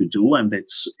thing to do, and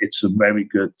it's a very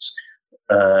good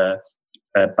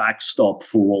backstop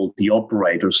for all the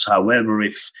operators. However,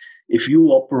 if you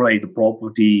operate a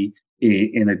property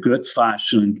in a good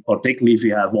fashion, particularly if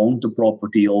you have owned the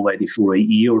property already for a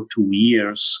year or 2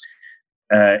 years,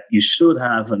 you should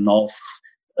have enough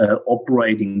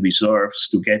operating reserves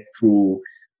to get through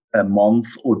a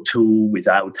month or two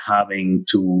without having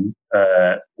to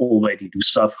already to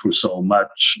suffer so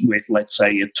much with, let's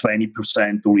say, a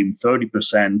 20% or even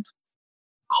 30%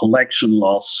 collection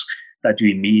loss that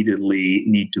you immediately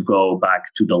need to go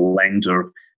back to the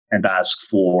lender and ask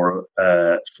for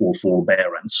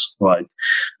forbearance, right?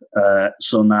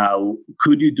 So now,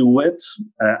 could you do it?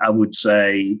 I would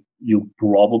say you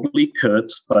probably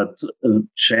could, but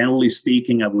generally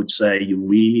speaking, I would say you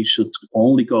really should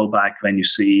only go back when you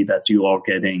see that you are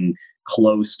getting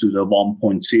close to the 1.0,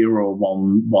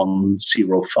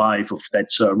 1.05 of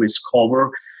debt service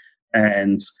cover,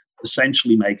 and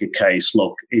essentially make a case.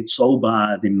 Look, it's so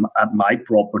bad at my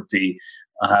property.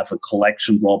 I have a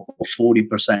collection drop of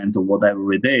 40% or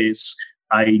whatever it is.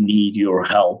 I need your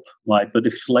help, right? But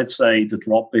if, let's say, the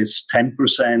drop is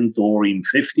 10% or even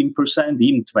 15%,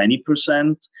 even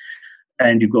 20%,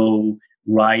 and you go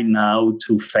right now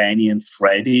to Fannie and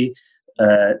Freddie,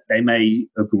 they may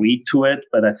agree to it,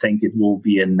 but I think it will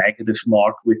be a negative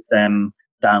mark with them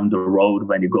down the road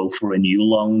when you go for a new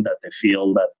loan, that they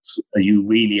feel that you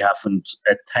really haven't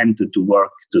attempted to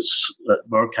work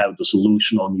out the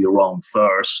solution on your own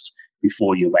first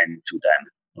before you went to them.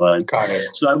 Right. Got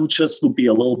it. So I would just be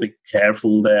a little bit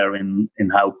careful there in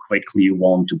how quickly you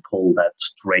want to pull that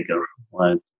trigger.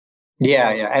 Right.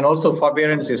 Yeah, and also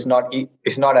forbearance is not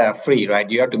free, right?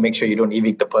 You have to make sure you don't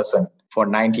evict the person for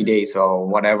 90 days or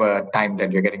whatever time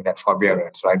that you're getting that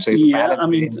forbearance, right? So it's a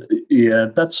balance.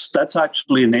 That's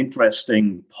actually an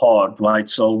interesting part, right?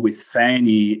 So with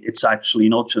Fannie, it's actually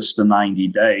not just the 90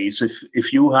 days.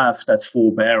 If you have that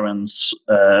forbearance,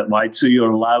 right, so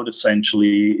you're allowed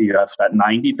essentially, you have that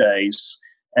 90 days,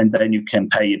 and then you can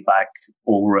pay it back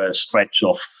over a stretch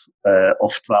of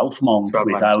 12 months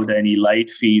without any late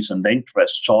fees and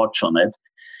interest charge on it.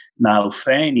 Now,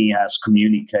 Fannie has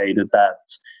communicated that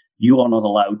you are not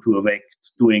allowed to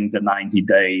evict during the 90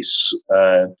 days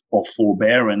of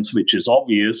forbearance, which is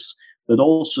obvious, but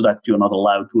also that you're not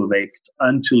allowed to evict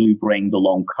until you bring the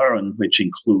loan current, which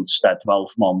includes that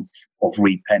 12 month of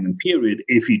repayment period,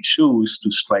 if you choose to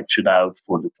stretch it out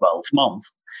for the 12 month.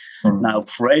 Mm-hmm. Now,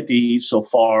 Freddie so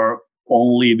far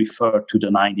only referred to the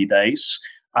 90 days.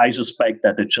 I suspect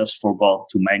that they just forgot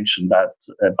to mention that,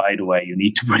 by the way, you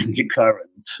need to bring it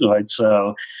current, right?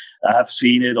 So I have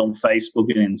seen it on Facebook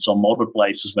and in some other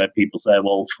places where people say,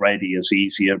 well, Freddie is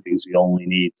easier because you only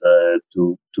need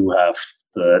to have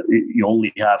you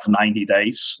only have 90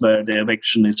 days where the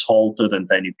eviction is halted and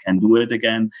then you can do it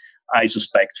again. I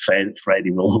suspect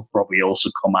Freddie will probably also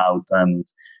come out and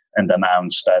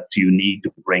announce that you need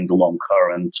to bring the loan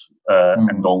current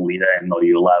and only then are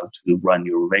you allowed to run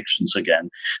your evictions again.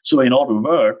 So in other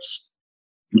words,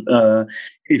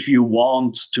 if you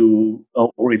want to,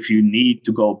 or if you need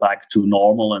to go back to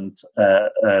normal and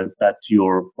that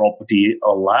your property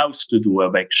allows to do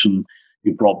eviction,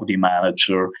 your property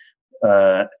manager,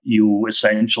 you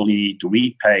essentially need to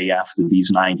repay after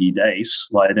these 90 days,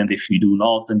 right? And if you do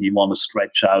not, and you want to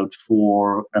stretch out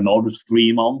for another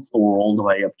 3 months or all the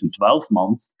way up to 12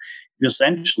 months, you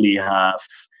essentially have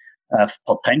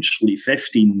potentially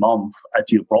 15 months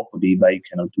at your property where you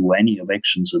cannot do any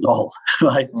evictions at all,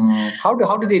 right? How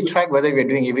do they track whether we're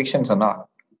doing evictions or not?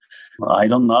 I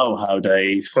don't know how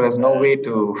they. So there's no way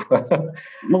to.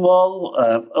 Well,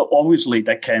 obviously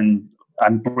they can.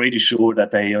 I'm pretty sure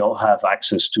that they all have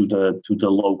access to the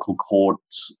local court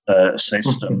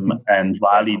system and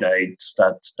validate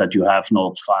that you have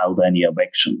not filed any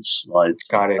evictions, right?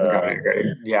 Got it.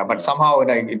 Yeah, but somehow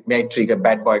it may trigger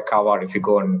bad boy carve out if you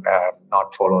go and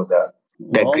not follow the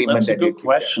agreement. That's a good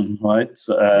question, right?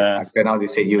 Now they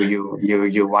say you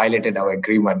violated our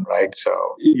agreement, right?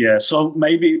 So yeah, so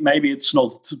maybe it's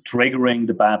not triggering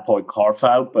the bad boy carve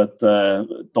out, but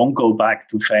don't go back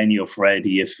to Fannie or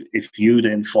Freddie if you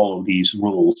didn't follow these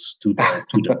rules to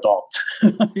the dot.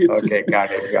 Okay,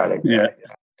 got it. Yeah.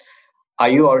 Are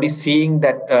you already seeing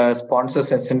that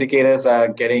sponsors and syndicators are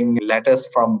getting letters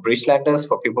from bridge lenders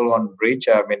for people on bridge?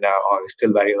 I mean, or it's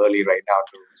still very early right now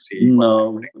to see?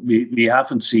 No, we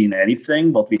haven't seen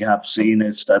anything. What we have seen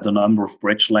is that a number of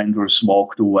bridge lenders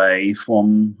walked away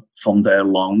from their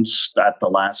loans at the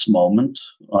last moment.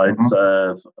 Right?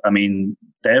 I mean,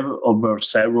 there were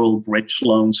several bridge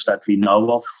loans that we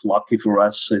know of. Lucky for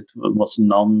us, it was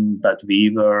none that we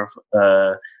were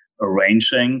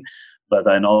arranging. But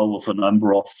I know of a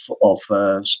number of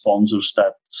sponsors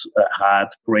that had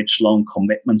bridge loan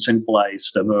commitments in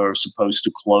place that were supposed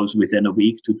to close within a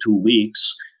week to 2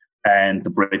 weeks, and the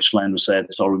bridge lender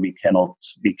said, "Sorry, we cannot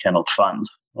fund."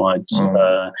 Right.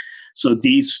 So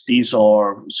these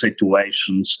are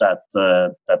situations that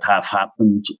have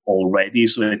happened already.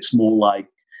 So it's more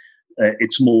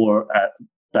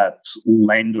that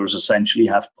lenders essentially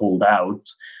have pulled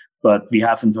out. But we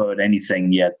haven't heard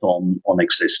anything yet on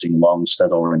existing loans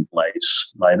that are in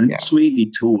place, right? And it's really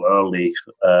too early,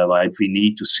 right? We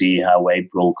need to see how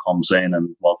April comes in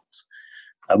and what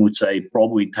I would say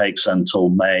probably takes until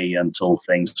May until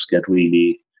things get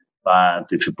really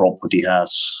bad if a property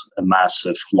has a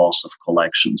massive loss of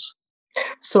collections.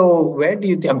 So where do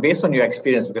you think, based on your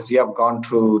experience, because you have gone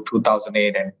through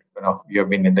 2008 and you have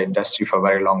been in the industry for a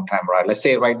very long time, right? Let's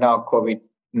say right now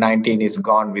COVID-19 is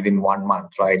gone within 1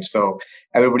 month, right? So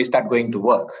everybody start going to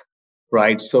work,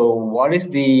 right? So what is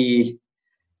the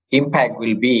impact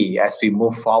will be as we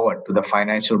move forward to the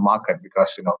financial market?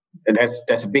 Because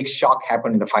there's a big shock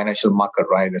happened in the financial market,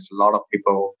 right? There's a lot of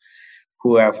people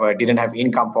who have didn't have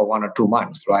income for 1 or 2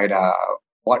 months, right?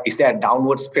 What is there a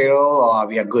downward spiral, or are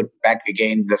we are good back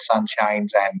again? The sun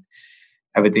shines and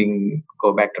everything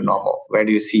go back to normal. Where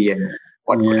do you see and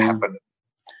what could happen?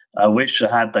 I wish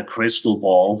I had the crystal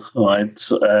ball, right?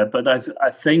 But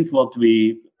I think what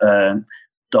the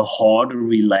harder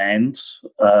we land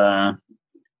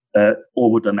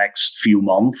over the next few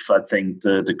months, I think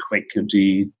the quicker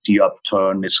the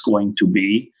upturn is going to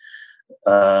be.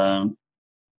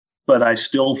 But I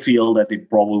still feel that it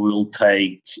probably will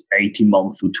take 18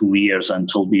 months to 2 years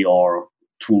until we are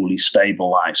truly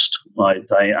stabilized, right?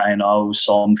 I know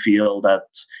some feel that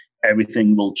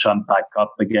everything will jump back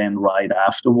up again right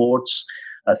afterwards.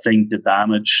 I think the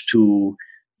damage to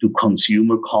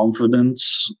consumer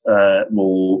confidence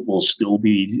will still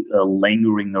be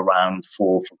lingering around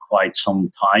for quite some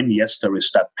time. Yes, there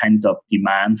is that pent-up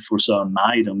demand for certain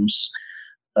items,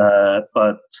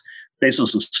 but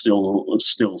businesses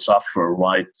still suffer,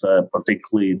 right?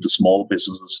 Particularly the small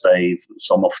businesses,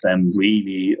 some of them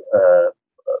really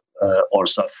are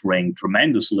suffering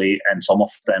tremendously, and some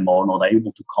of them are not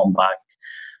able to come back.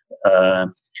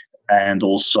 And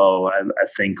also, I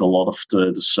think a lot of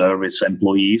the service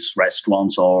employees,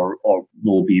 restaurants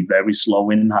will be very slow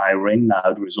in hiring.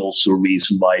 Now, there is also a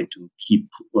reason why to keep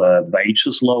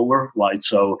wages lower, right?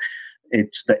 So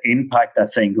it's the impact, I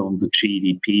think, on the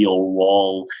GDP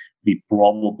overall. We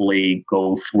probably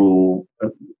go through,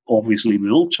 obviously,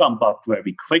 we will jump up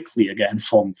very quickly again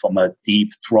from a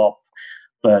deep drop.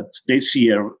 But this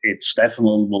year, it's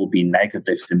definitely will be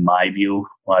negative in my view.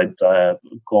 Right?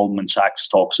 Goldman Sachs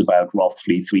talks about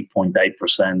roughly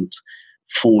 3.8%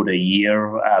 for the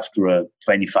year after a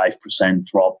 25%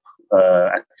 drop.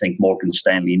 I think Morgan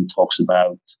Stanley talks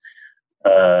about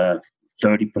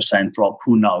 30% drop.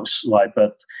 Who knows? Right?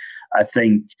 But I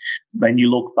think when you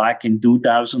look back in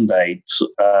 2008,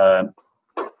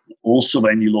 also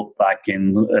when you look back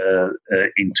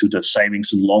into the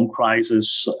savings and loan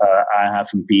crisis, I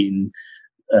haven't been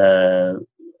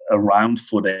around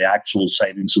for the actual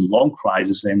savings and loan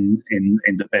crisis in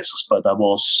the business, but I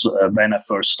was when I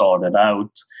first started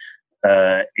out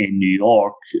in New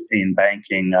York in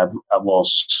banking. I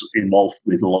was involved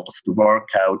with a lot of the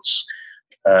workouts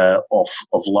of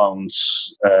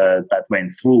loans that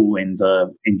went through in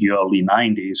the early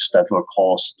 90s that were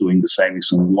caused during the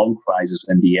savings and loan crisis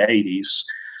in the 80s.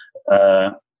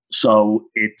 So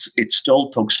it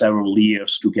still took several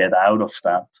years to get out of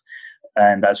that.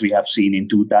 And as we have seen in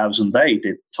 2008,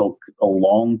 it took a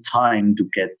long time to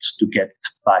get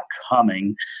back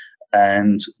humming.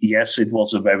 And yes, it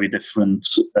was a very different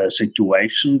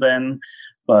situation then.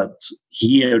 But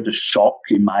here, the shock,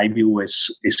 in my view,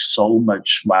 is so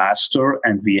much vaster,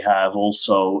 and we have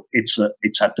also it's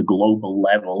at the global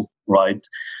level, right?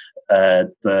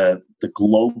 The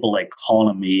global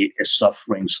economy is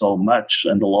suffering so much,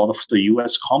 and a lot of the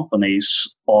U.S.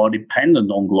 companies are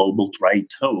dependent on global trade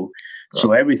too.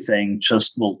 So everything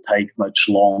just will take much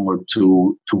longer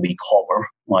to recover.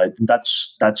 Right?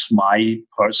 That's my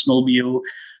personal view.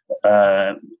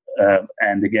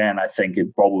 And again, I think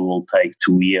it probably will take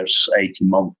 2 years, 18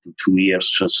 months to 2 years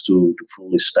just to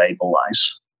fully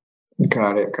stabilize.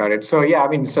 Got it. So yeah, I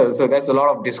mean, so there's a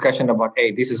lot of discussion about,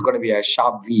 hey, this is going to be a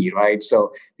sharp V, right?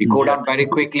 So we go down very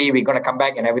quickly, we're going to come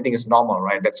back and everything is normal,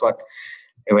 right? That's what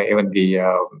even the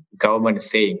government is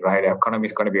saying, right? The economy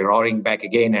is going to be roaring back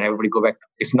again and everybody go back,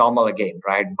 it's normal again,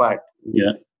 right?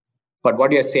 But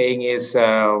what you're saying is,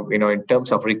 in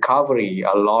terms of recovery,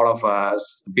 a lot of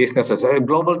us businesses,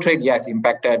 global trade, yes,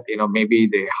 impacted, maybe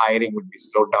the hiring would be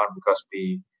slowed down because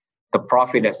the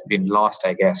profit has been lost,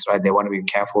 I guess, right? They want to be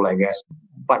careful, I guess.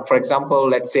 But for example,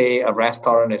 let's say a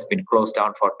restaurant has been closed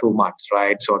down for 2 months,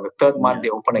 right? So the third month they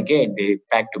open again, they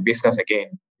back to business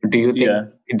again. Do you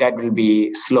think that will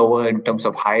be slower in terms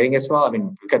of hiring as well? I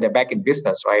mean, because they're back in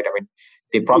business, right? I mean,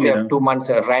 they probably have 2 months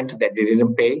rent that they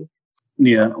didn't pay.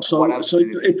 Yeah, so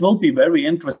it will be very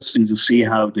interesting to see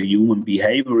how the human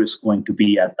behavior is going to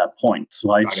be at that point,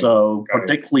 right?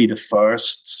 Particularly the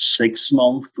first 6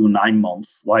 months to 9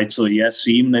 months, right? So yes,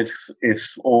 even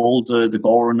if all the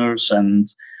governors and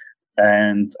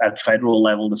at federal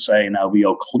level to say now we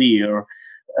are clear,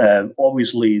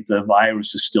 obviously the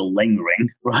virus is still lingering,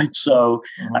 right? So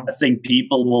I think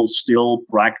people will still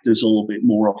practice a little bit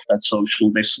more of that social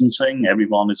distancing.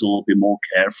 Everyone is a little bit more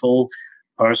careful.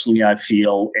 Personally, I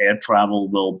feel air travel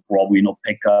will probably not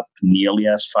pick up nearly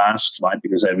as fast, right?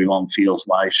 Because everyone feels,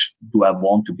 why do I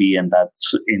want to be in that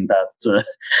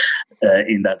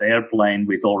airplane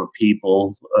with other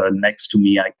people next to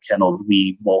me? I cannot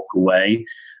really walk away.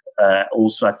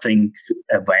 Also, I think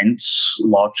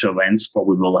large events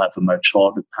probably will have a much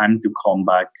harder time to come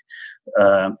back.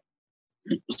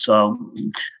 So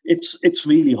it's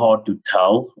really hard to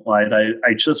tell, right?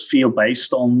 I just feel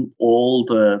based on all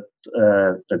the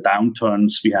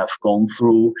downturns we have gone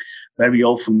through, very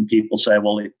often people say,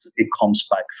 well, it comes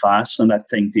back fast. And I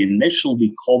think the initial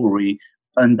recovery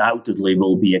undoubtedly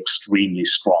will be extremely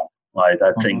strong, right?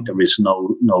 I think there is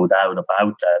no doubt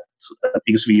about that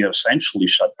because we are essentially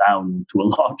shut down to a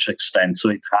large extent. So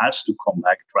it has to come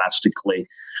back drastically.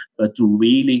 But to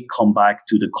really come back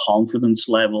to the confidence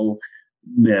level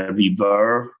where we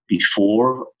were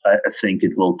before, I think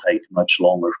it will take much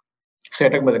longer. So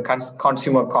you're talking about the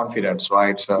consumer confidence,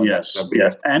 right? So yes,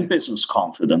 and business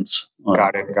confidence.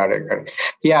 Got it.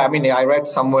 Yeah, I mean, I read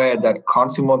somewhere that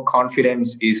consumer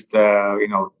confidence is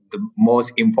the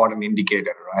most important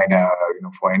indicator, right?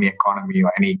 For any economy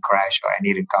or any crash or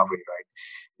any recovery, right?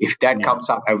 If that comes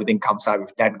up, everything comes up.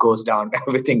 If that goes down,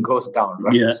 everything goes down,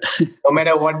 right? Yeah. No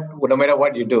matter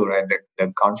what you do, right?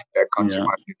 The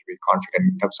consumer need to be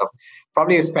confident in terms of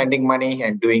probably spending money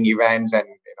and doing events and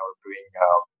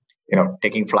doing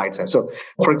taking flights. And so,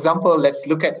 for example, let's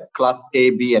look at Class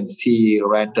A, B, and C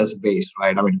renters base,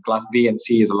 right? I mean, Class B and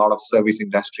C is a lot of service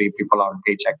industry. People are on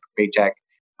paycheck to paycheck.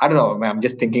 I don't know. I'm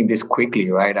just thinking this quickly,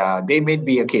 right? They may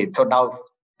be okay. So now,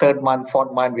 third month,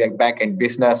 fourth month, we are back in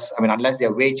business. I mean, unless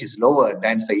their wage is lower,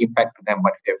 then it's an impact to them.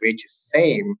 But if their wage is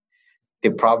same, they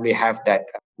probably have that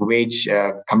wage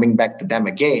coming back to them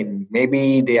again.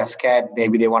 Maybe they are scared.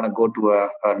 Maybe they want to go to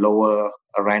a lower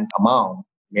rent amount.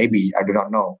 Maybe, I do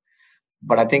not know.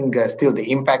 But I think still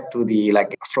the impact to the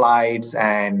flights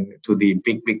and to the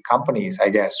big companies, I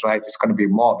guess, right, it's going to be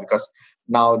more because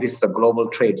now this is a global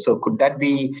trade. So could that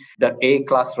be the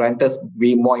A-class renters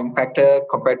be more impacted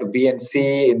compared to B and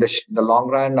C in the long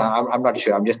run? I'm not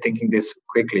sure. I'm just thinking this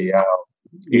quickly.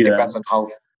 It depends on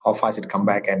how fast it come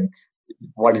back and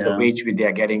what is the wage they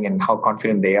are getting and how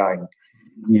confident they are.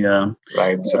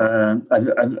 Right. So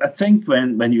I think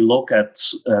when you look at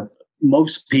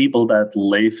most people that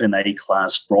live in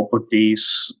A-class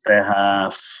properties, they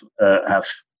have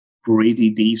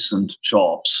pretty decent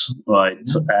jobs, right?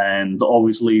 And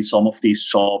obviously, some of these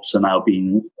jobs are now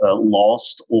being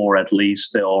lost, or at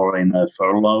least they are in a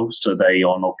furlough, so they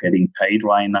are not getting paid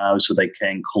right now, so they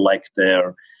can collect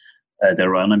their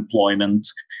unemployment.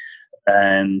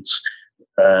 And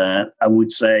I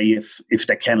would say if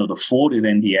they cannot afford it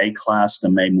in the A class, they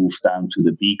may move down to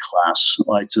the B class,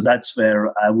 right? So that's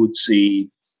where I would see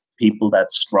people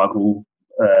that struggle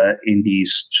in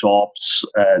these jobs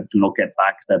do not get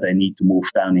back, that they need to move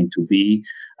down into B.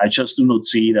 I just do not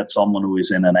see that someone who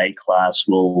is in an A class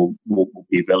will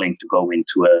be willing to go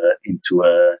into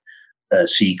a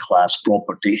C class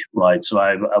property, right? So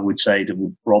I would say they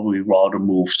would probably rather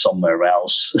move somewhere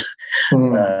else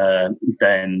than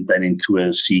into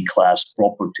a C class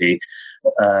property.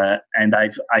 And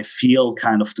I feel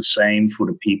kind of the same for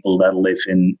the people that live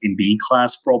in B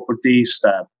class properties,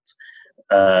 that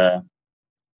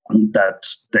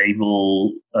they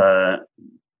will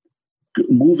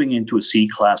moving into a C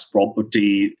class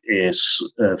property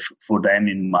is for them,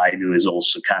 in my view, is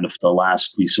also kind of the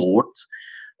last resort.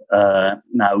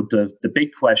 Now the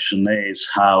big question is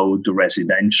how the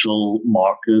residential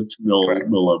market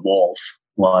will evolve.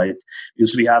 Right,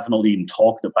 because we have not even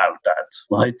talked about that,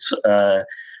 right?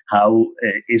 How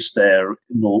is there?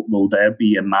 Will there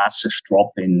be a massive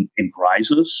drop in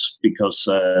prices? Because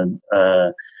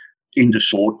in the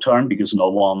short term, because no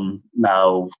one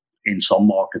now in some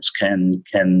markets can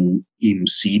even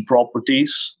see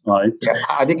properties, right? Yeah.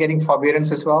 Are they getting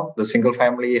forbearance as well? The single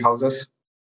family houses?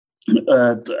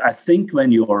 I think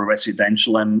when you are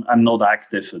residential, I'm not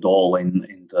active at all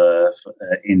in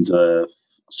the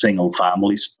single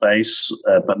family space,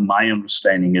 but my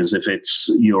understanding is if it's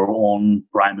your own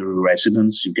primary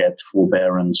residence, you get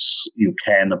forbearance. You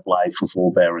can apply for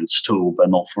forbearance too, but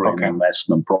not for an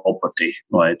investment property,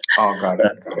 right? Oh, got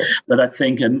it. But I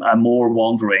think I'm more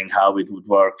wondering how it would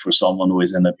work for someone who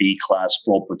is in a B class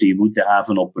property. Would they have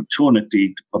an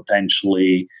opportunity to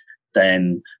potentially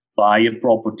then buy a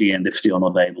property, and if they are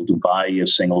not able to buy a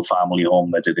single family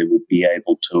home, whether they would be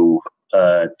able to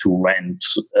rent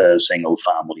a single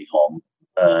family home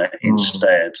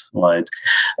instead, right?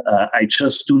 I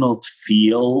just do not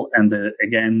feel, and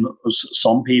again,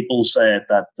 some people said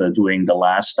that during the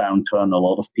last downturn, a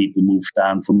lot of people moved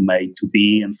down from A to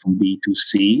B and from B to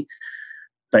C.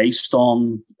 Based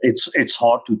on, it's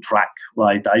hard to track,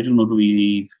 right? I do not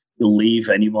really believe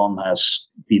anyone has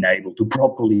been able to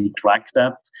properly track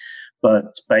that.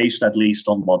 But based at least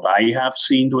on what I have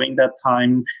seen during that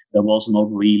time, there was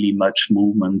not really much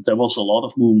movement. There was a lot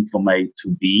of movement from A to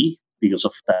B because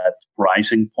of that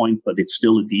pricing point, but it's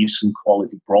still a decent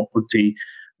quality property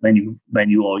when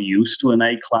you are used to an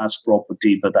A-class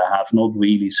property. But I have not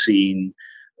really seen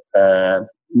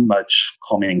much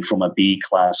coming from a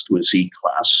B-class to a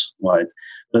C-class, right?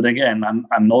 But again,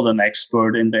 I'm not an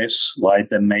expert in this, right?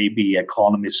 There may be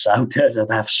economists out there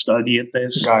that have studied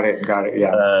this. Got it,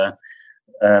 yeah.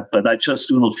 But I just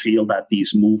do not feel that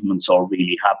these movements are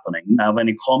really happening. Now, when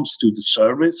it comes to the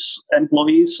service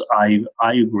employees, I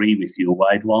agree with you,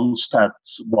 right? Once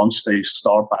they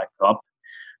start back up,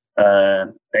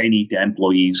 they need the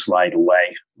employees right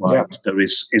away, right? Yeah. There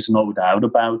is no doubt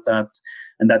about that.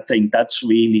 And I think that's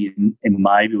really, in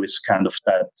my view, is kind of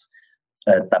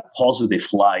that positive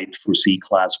light for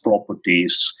C-class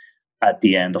properties at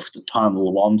the end of the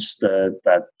tunnel. Once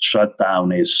that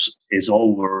shutdown is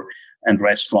over, and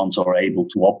restaurants are able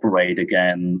to operate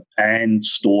again, and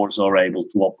stores are able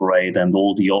to operate, and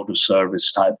all the other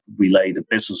service type related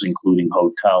business, including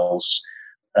hotels,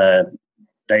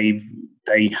 they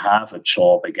have a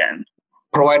job again.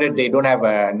 Provided they don't have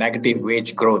a negative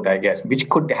wage growth, I guess, which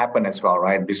could happen as well,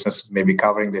 right? Businesses may be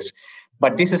covering this.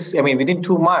 But this is, within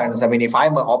 2 months, if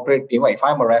I'm if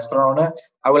I'm a restaurant owner,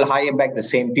 I will hire back the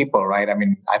same people, right? I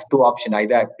have 2 options.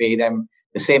 Either I pay them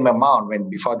the same amount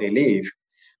before they leave,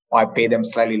 or I pay them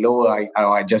slightly lower,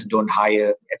 or I just don't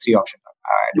hire. 3 options.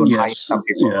 I don't hire some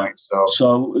people, right? So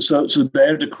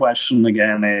there the question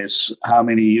again is how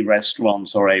many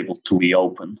restaurants are able to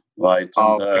reopen, right?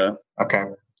 Okay.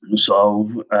 So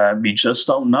we just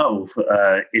don't know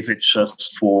if it's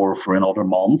just for another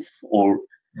month or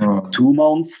 2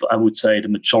 months. I would say the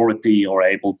majority are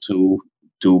able to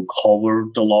cover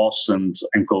the loss and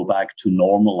go back to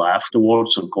normal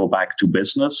afterwards, or go back to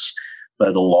business.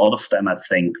 But a lot of them, I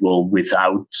think, will,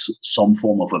 without some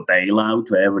form of a bailout,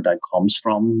 wherever that comes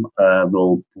from,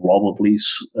 will probably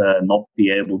not be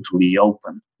able to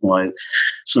reopen. Right.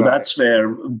 So that's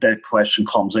where that question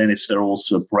comes in. Is there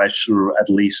also a pressure, at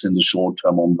least in the short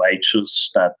term, on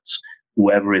wages, that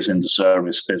whoever is in the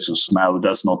service business now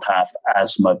does not have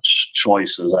as much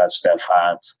choices as they've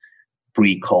had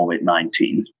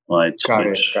pre-COVID-19? Right. Got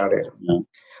it. Yeah.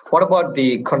 What about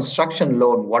the construction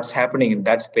loan? What's happening in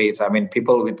that space?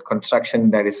 People with construction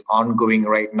that is ongoing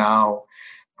right now.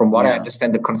 From what I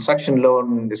understand, the construction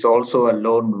loan is also a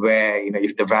loan where,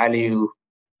 if the value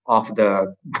of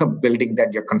the building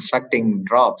that you're constructing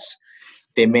drops,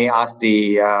 they may ask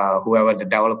the whoever the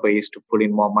developer is to put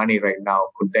in more money right now.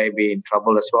 Could they be in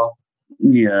trouble as well?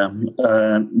 Yeah,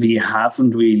 we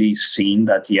haven't really seen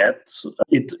that yet.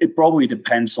 it probably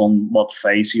depends on what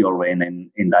phase you're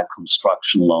in that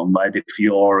construction loan, right? If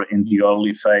you're in the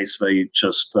early phase where you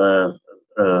just started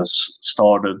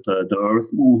the earth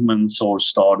movements or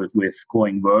started with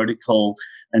going vertical,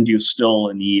 and you're still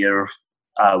a year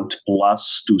out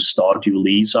plus to start your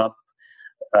lease up,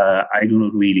 I do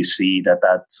not really see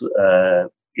that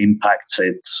impacts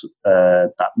it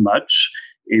that much.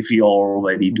 If you're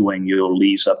already doing your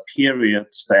lease up period,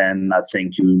 then I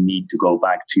think you need to go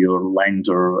back to your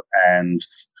lender and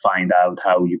find out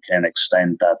how you can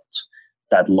extend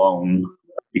that loan,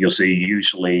 because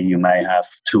usually you may have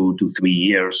 2 to 3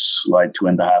 years, like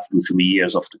 2.5 to 3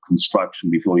 years of the construction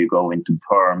before you go into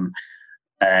perm,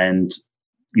 and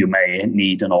you may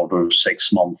need another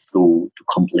 6 months to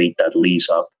complete that lease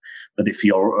up. But if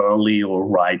you're early or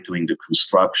right during the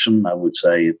construction, I would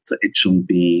say it shouldn't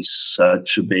be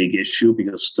such a big issue,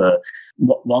 because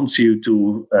once you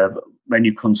do, when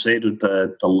you consider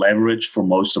the leverage for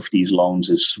most of these loans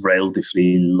is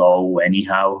relatively low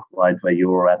anyhow, right? Where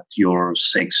you're at your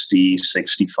 60,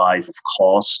 65 of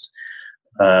cost,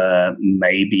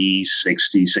 maybe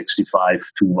 60,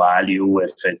 65 to value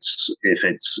if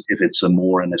it's a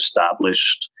more an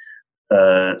established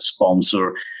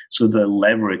sponsor. So the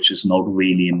leverage is not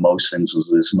really, in most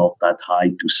instances, not that high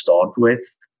to start with.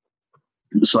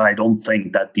 So I don't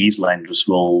think that these lenders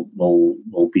will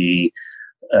be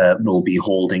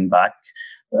holding back.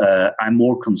 I'm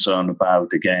more concerned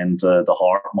about, again, the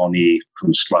hard money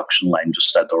construction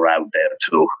lenders that are out there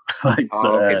too. Right?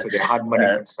 Okay, so the hard money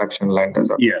construction lenders.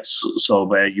 Yes, so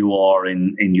where you are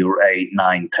in your 8,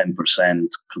 9, 10%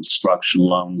 construction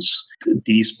loans,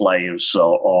 these players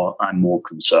I'm more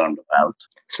concerned about.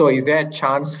 So is there a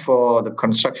chance for the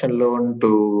construction loan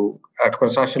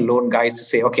guys to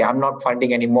say, okay, I'm not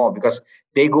funding anymore, because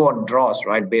they go on draws,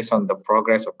 right, based on the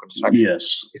progress of construction?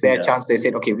 Yes. Is there a chance they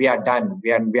said, okay, we are done,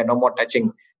 we are no more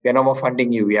touching, we are no more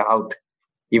funding you, we are out,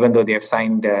 even though they have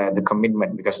signed the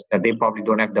commitment, because they probably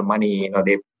don't have the money,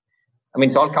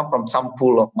 it's all come from some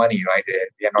pool of money, right?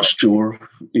 They are not sure.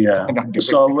 Yeah.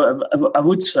 So I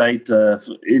would say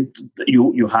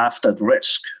you have that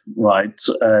risk, right?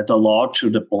 The larger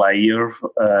the player,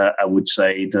 I would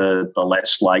say the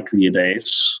less likely it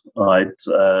is, right?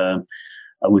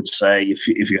 I would say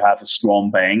if you have a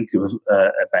strong bank, a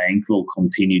bank will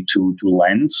continue to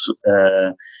lend.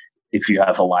 If you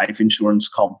have a life insurance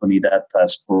company that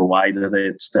has provided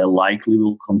it, they likely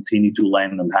will continue to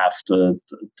lend and have the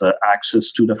access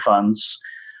to the funds.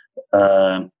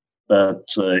 But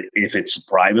if it's a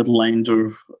private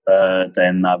lender,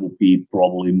 then I would be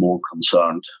probably more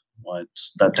concerned, right,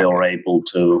 that they are able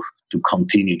to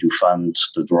continue to fund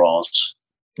the draws.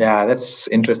 Yeah, that's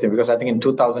interesting, because I think in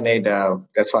 2008,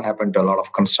 that's what happened to a lot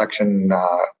of construction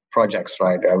projects,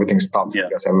 right? Everything stopped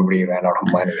because everybody ran out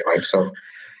of money, right? So.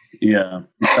 Yeah,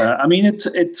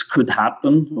 it could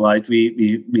happen, right?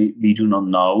 We do not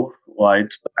know,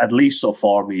 right? At least so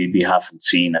far, we haven't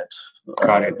seen it.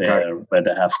 Got it. Where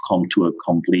they have come to a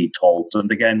complete halt.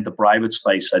 And again, the private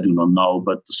space, I do not know,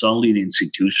 but certainly the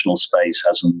institutional space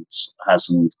hasn't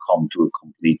come to a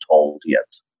complete halt yet.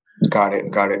 Got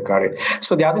it.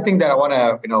 So the other thing that I want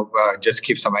to, just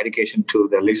give some education to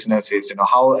the listeners is,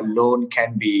 how a loan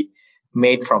can be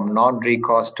made from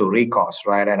non-recourse to recourse,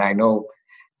 right? And I know,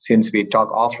 since we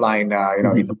talk offline,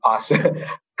 in the past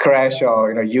crash,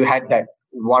 or you had that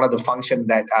one of the function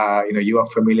that you are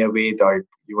familiar with, or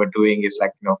you were doing is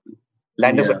like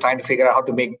lenders were trying to figure out how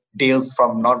to make deals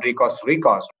from non-recourse to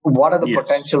recourse. What are the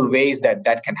potential ways that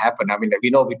can happen? I mean, we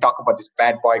talk about this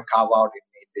bad boy carve out in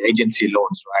the agency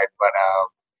loans, right? But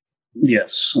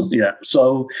yes, yeah.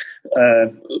 So.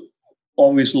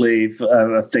 Obviously,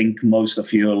 I think most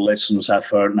of your listeners have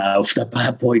heard now of the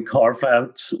bad boy carve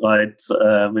out, right?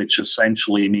 Which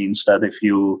essentially means that if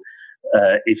you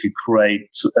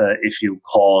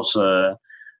cause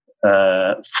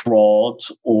fraud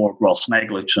or gross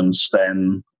negligence,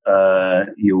 then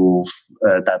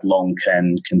that loan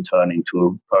can turn into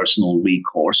a personal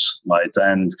recourse, right?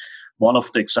 And one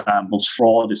of the examples,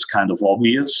 fraud, is kind of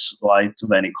obvious, right?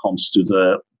 When it comes to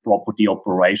the property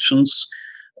operations.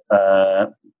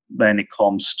 When it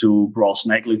comes to gross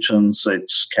negligence,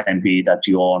 it can be that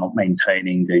you are not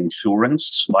maintaining the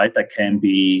insurance, right? That can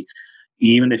be,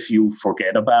 even if you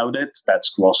forget about it, that's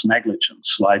gross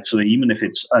negligence, right? So even if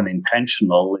it's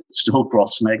unintentional, it's still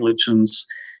gross negligence.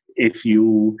 If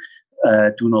you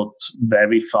do not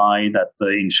verify that the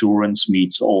insurance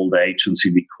meets all the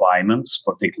agency requirements,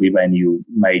 particularly when you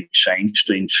may change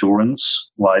the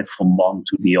insurance, right, from one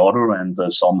to the other, and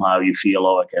somehow you feel,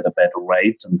 I get a better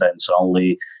rate, and then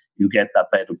suddenly you get that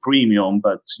better premium,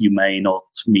 but you may not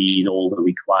meet all the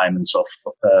requirements of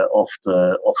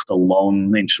the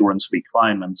loan insurance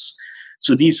requirements.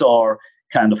 So these are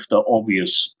kind of the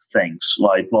obvious things,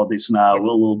 right? What is now a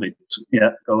little bit,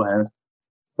 go ahead.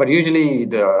 But usually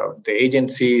the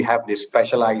agency have this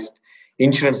specialized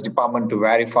insurance department to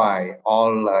verify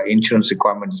all insurance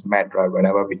requirements met, right?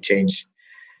 Whenever we change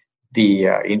the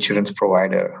insurance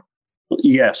provider.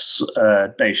 Yes,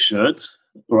 they should,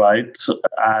 right?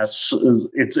 As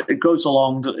it goes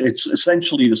along, it's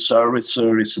essentially the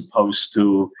servicer is supposed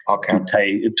to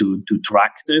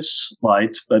track this,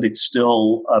 right? But it's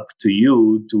still up to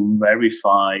you to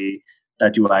verify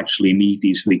that you actually meet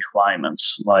these requirements,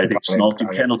 right? You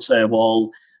cannot say,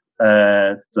 well,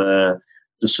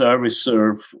 the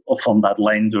servicer from that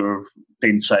lender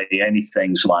didn't say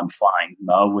anything, so I'm fine.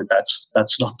 No,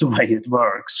 that's not the way it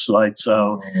works, right?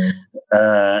 So,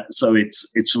 so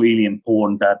it's really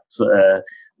important that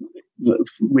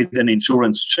with an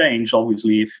insurance change,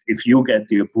 obviously, if you get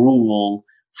the approval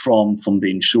from the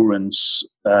insurance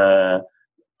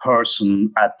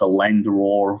person at the lender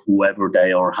or whoever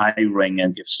they are hiring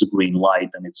and gives the green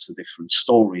light, and it's a different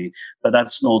story. But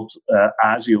that's not,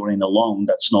 as you're in a loan,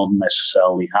 that's not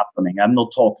necessarily happening. I'm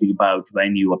not talking about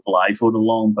when you apply for the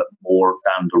loan, but more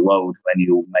down the road when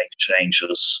you make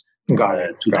changes to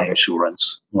the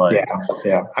insurance. Right?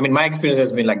 Yeah. I mean, my experience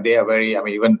has been like they are very, I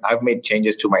mean, even I've made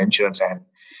changes to my insurance and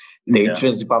the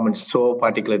insurance department is so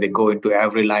particular. They go into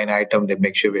every line item. They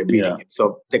make sure we're meeting it.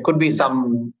 So there could be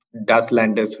some dust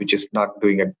lenders which is not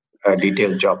doing a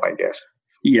detailed job, I guess.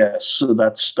 Yes, so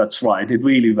that's right. It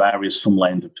really varies from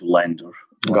lender to lender.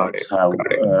 Got it.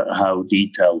 How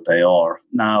detailed they are.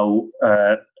 Now,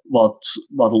 what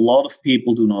a lot of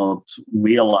people do not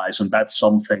realize, and that's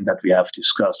something that we have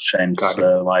discussed, James,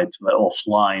 right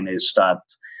offline, is that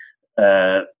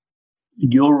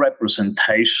your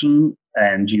representation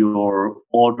and your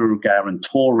other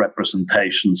guarantor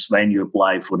representations when you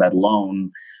apply for that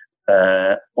loan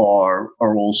are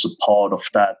also part of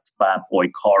that bad boy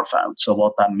carve-out. So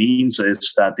what that means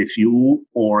is that if you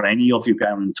or any of your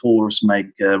guarantors make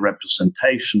a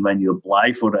representation when you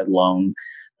apply for that loan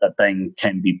that then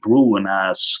can be proven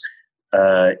as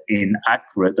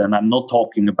inaccurate, and I'm not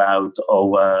talking about,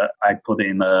 I put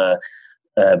in a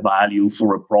value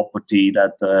for a property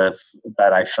that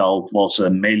I felt was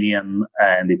 $1 million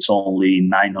and it's only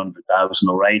 900,000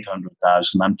 or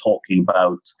 800,000. I'm talking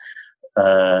about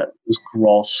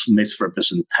gross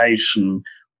misrepresentation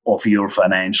of your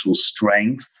financial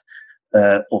strength,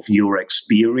 of your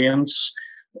experience,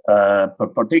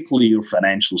 but particularly your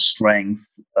financial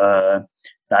strength.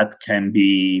 That can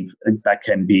be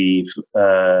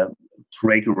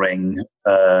triggering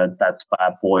that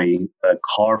bad boy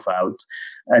carve out,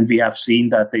 and we have seen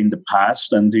that in the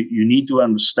past. And you need to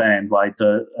understand, right?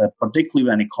 Particularly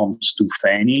when it comes to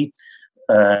Fannie.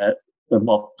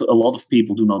 What a lot of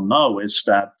people do not know is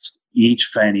that each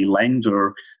Fannie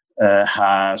lender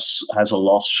has a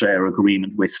loss share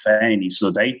agreement with Fannie, so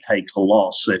they take a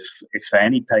loss. If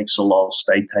Fannie takes a loss,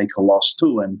 they take a loss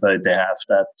too, and they have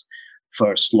that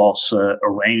first loss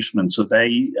arrangement. So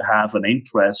they have an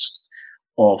interest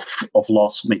of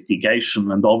loss mitigation,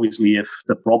 and obviously, if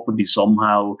the property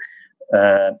somehow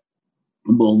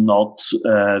will not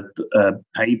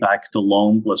pay back the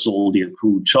loan plus all the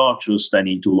accrued charges, they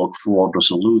need to look for other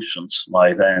solutions,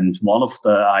 right? And one of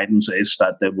the items is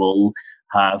that they will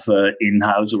have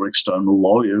in-house or external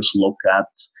lawyers look at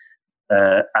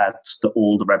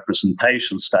all the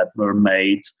representations that were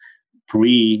made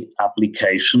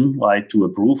pre-application, right, to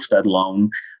approve that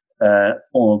loan,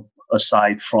 or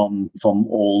aside from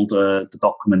all the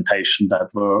documentation that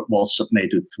was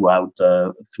submitted throughout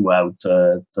the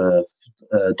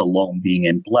loan being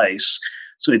in place.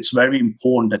 So it's very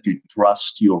important that you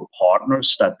trust your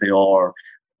partners, that they are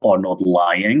not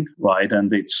lying, right?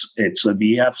 And it's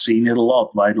we have seen it a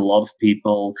lot, right? A lot of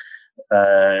people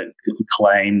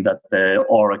claim that they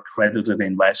are accredited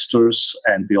investors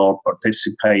and they are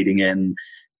participating in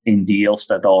deals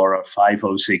that are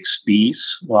 506Bs,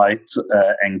 right?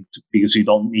 And because you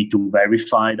don't need to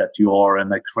verify that you are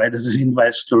an accredited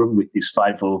investor with these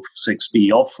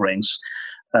 506B offerings.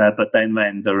 But then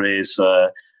when there is,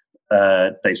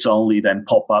 they suddenly then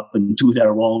pop up and do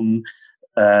their own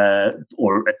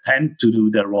or attempt to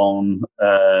do their own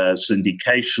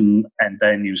syndication, and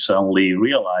then you suddenly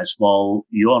realize, well,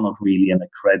 you are not really an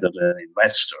accredited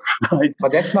investor, right?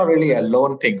 But that's not really a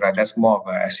loan thing, right? That's more of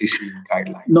a SEC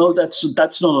guideline. No, that's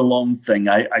not a loan thing.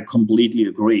 I completely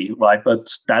agree, right? But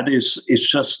it's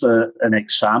just an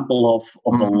example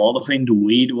of a lot of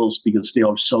individuals, because they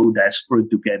are so desperate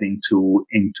to get into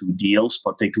deals,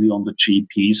 particularly on the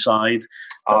GP side,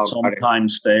 That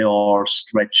sometimes they are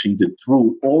stretching the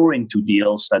truth, or into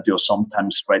deals that you're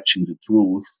sometimes stretching the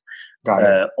truth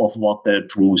of what their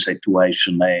true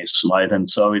situation is, right? And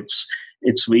so it's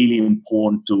really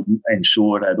important to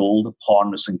ensure that all the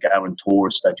partners and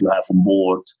guarantors that you have on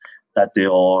board, that they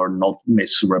are not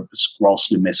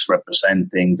grossly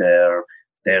misrepresenting their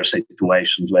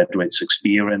situations, whether it's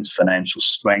experience, financial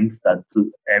strength, that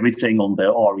everything on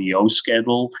their REO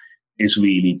schedule is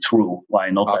really true. Why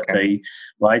not that they,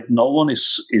 right? No one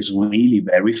is really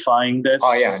verifying this.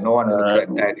 Oh yeah, no one will look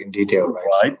at that in detail,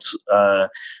 right?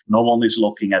 No one is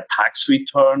looking at tax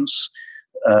returns.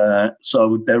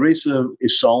 So there is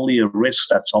only a risk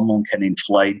that someone can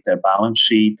inflate their balance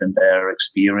sheet and their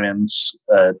experience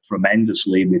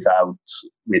tremendously without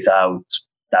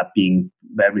that being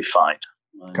verified.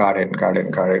 Got it.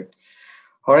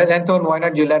 All right, Anton, why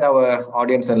not you let our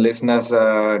audience and listeners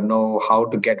know how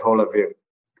to get hold of you?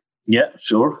 Yeah,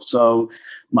 sure. So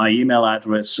my email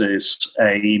address is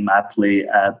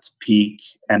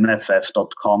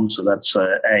amattli@peakmff.com. So that's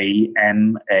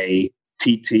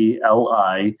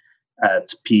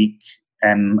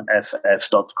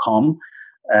amattli@peakmff.com.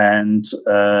 And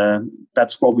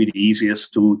that's probably the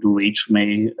easiest to reach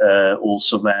me.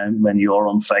 Also, when you're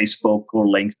on Facebook or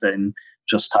LinkedIn,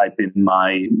 just type in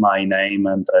my name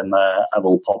and then I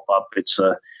will pop up. It's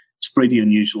a pretty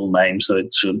unusual name, so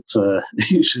it should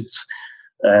you should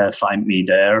find me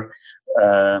there.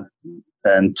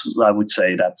 And I would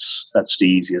say that's the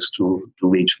easiest to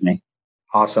reach me.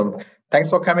 Awesome. Thanks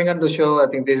for coming on the show. I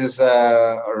think this is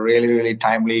a really, really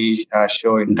timely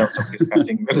show in terms of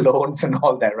discussing the loans and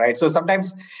all that, right? So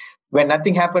sometimes when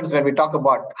nothing happens, when we talk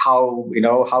about how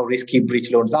risky bridge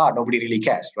loans are, nobody really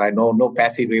cares, right? No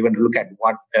passive even look at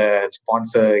what the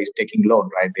sponsor is taking loan,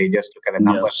 right? They just look at the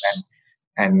numbers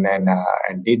and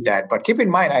did that. But keep in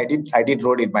mind, I did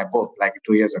wrote in my book like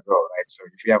 2 years ago, right? So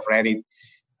if you have read it,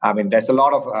 I mean, there's a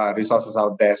lot of resources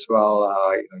out there as well.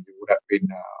 You would have been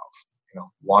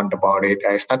warned about it.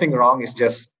 There's nothing wrong. It's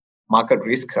just market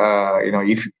risk.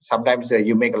 If sometimes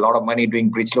you make a lot of money doing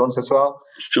bridge loans as well.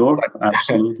 Sure,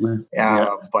 absolutely.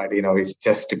 But it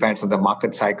just depends on the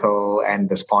market cycle and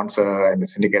the sponsor and the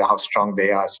syndicate, how strong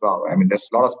they are as well. I mean, there's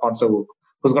a lot of sponsor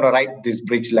who's going to write this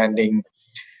bridge lending,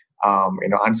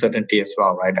 uncertainty as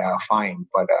well, right? Fine,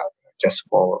 but just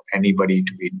for anybody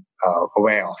to be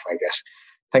aware of, I guess.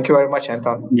 Thank you very much,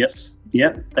 Anton. Yes.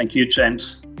 Yeah. Thank you,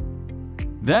 James.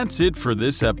 That's it for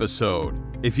this episode.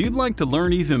 If you'd like to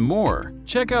learn even more,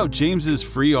 check out James's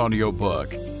free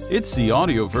audiobook. It's the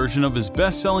audio version of his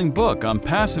best-selling book on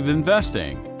passive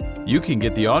investing. You can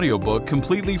get the audiobook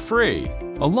completely free,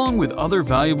 along with other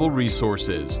valuable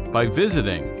resources, by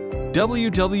visiting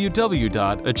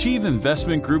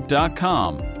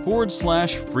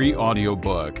www.achieveinvestmentgroup.com/free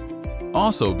audiobook.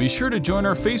 Also, be sure to join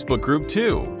our Facebook group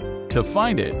too. To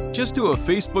find it, just do a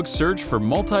Facebook search for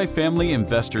Multifamily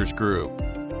Investors Group.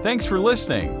 Thanks for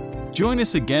listening. Join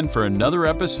us again for another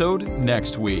episode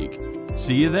next week.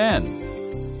 See you then.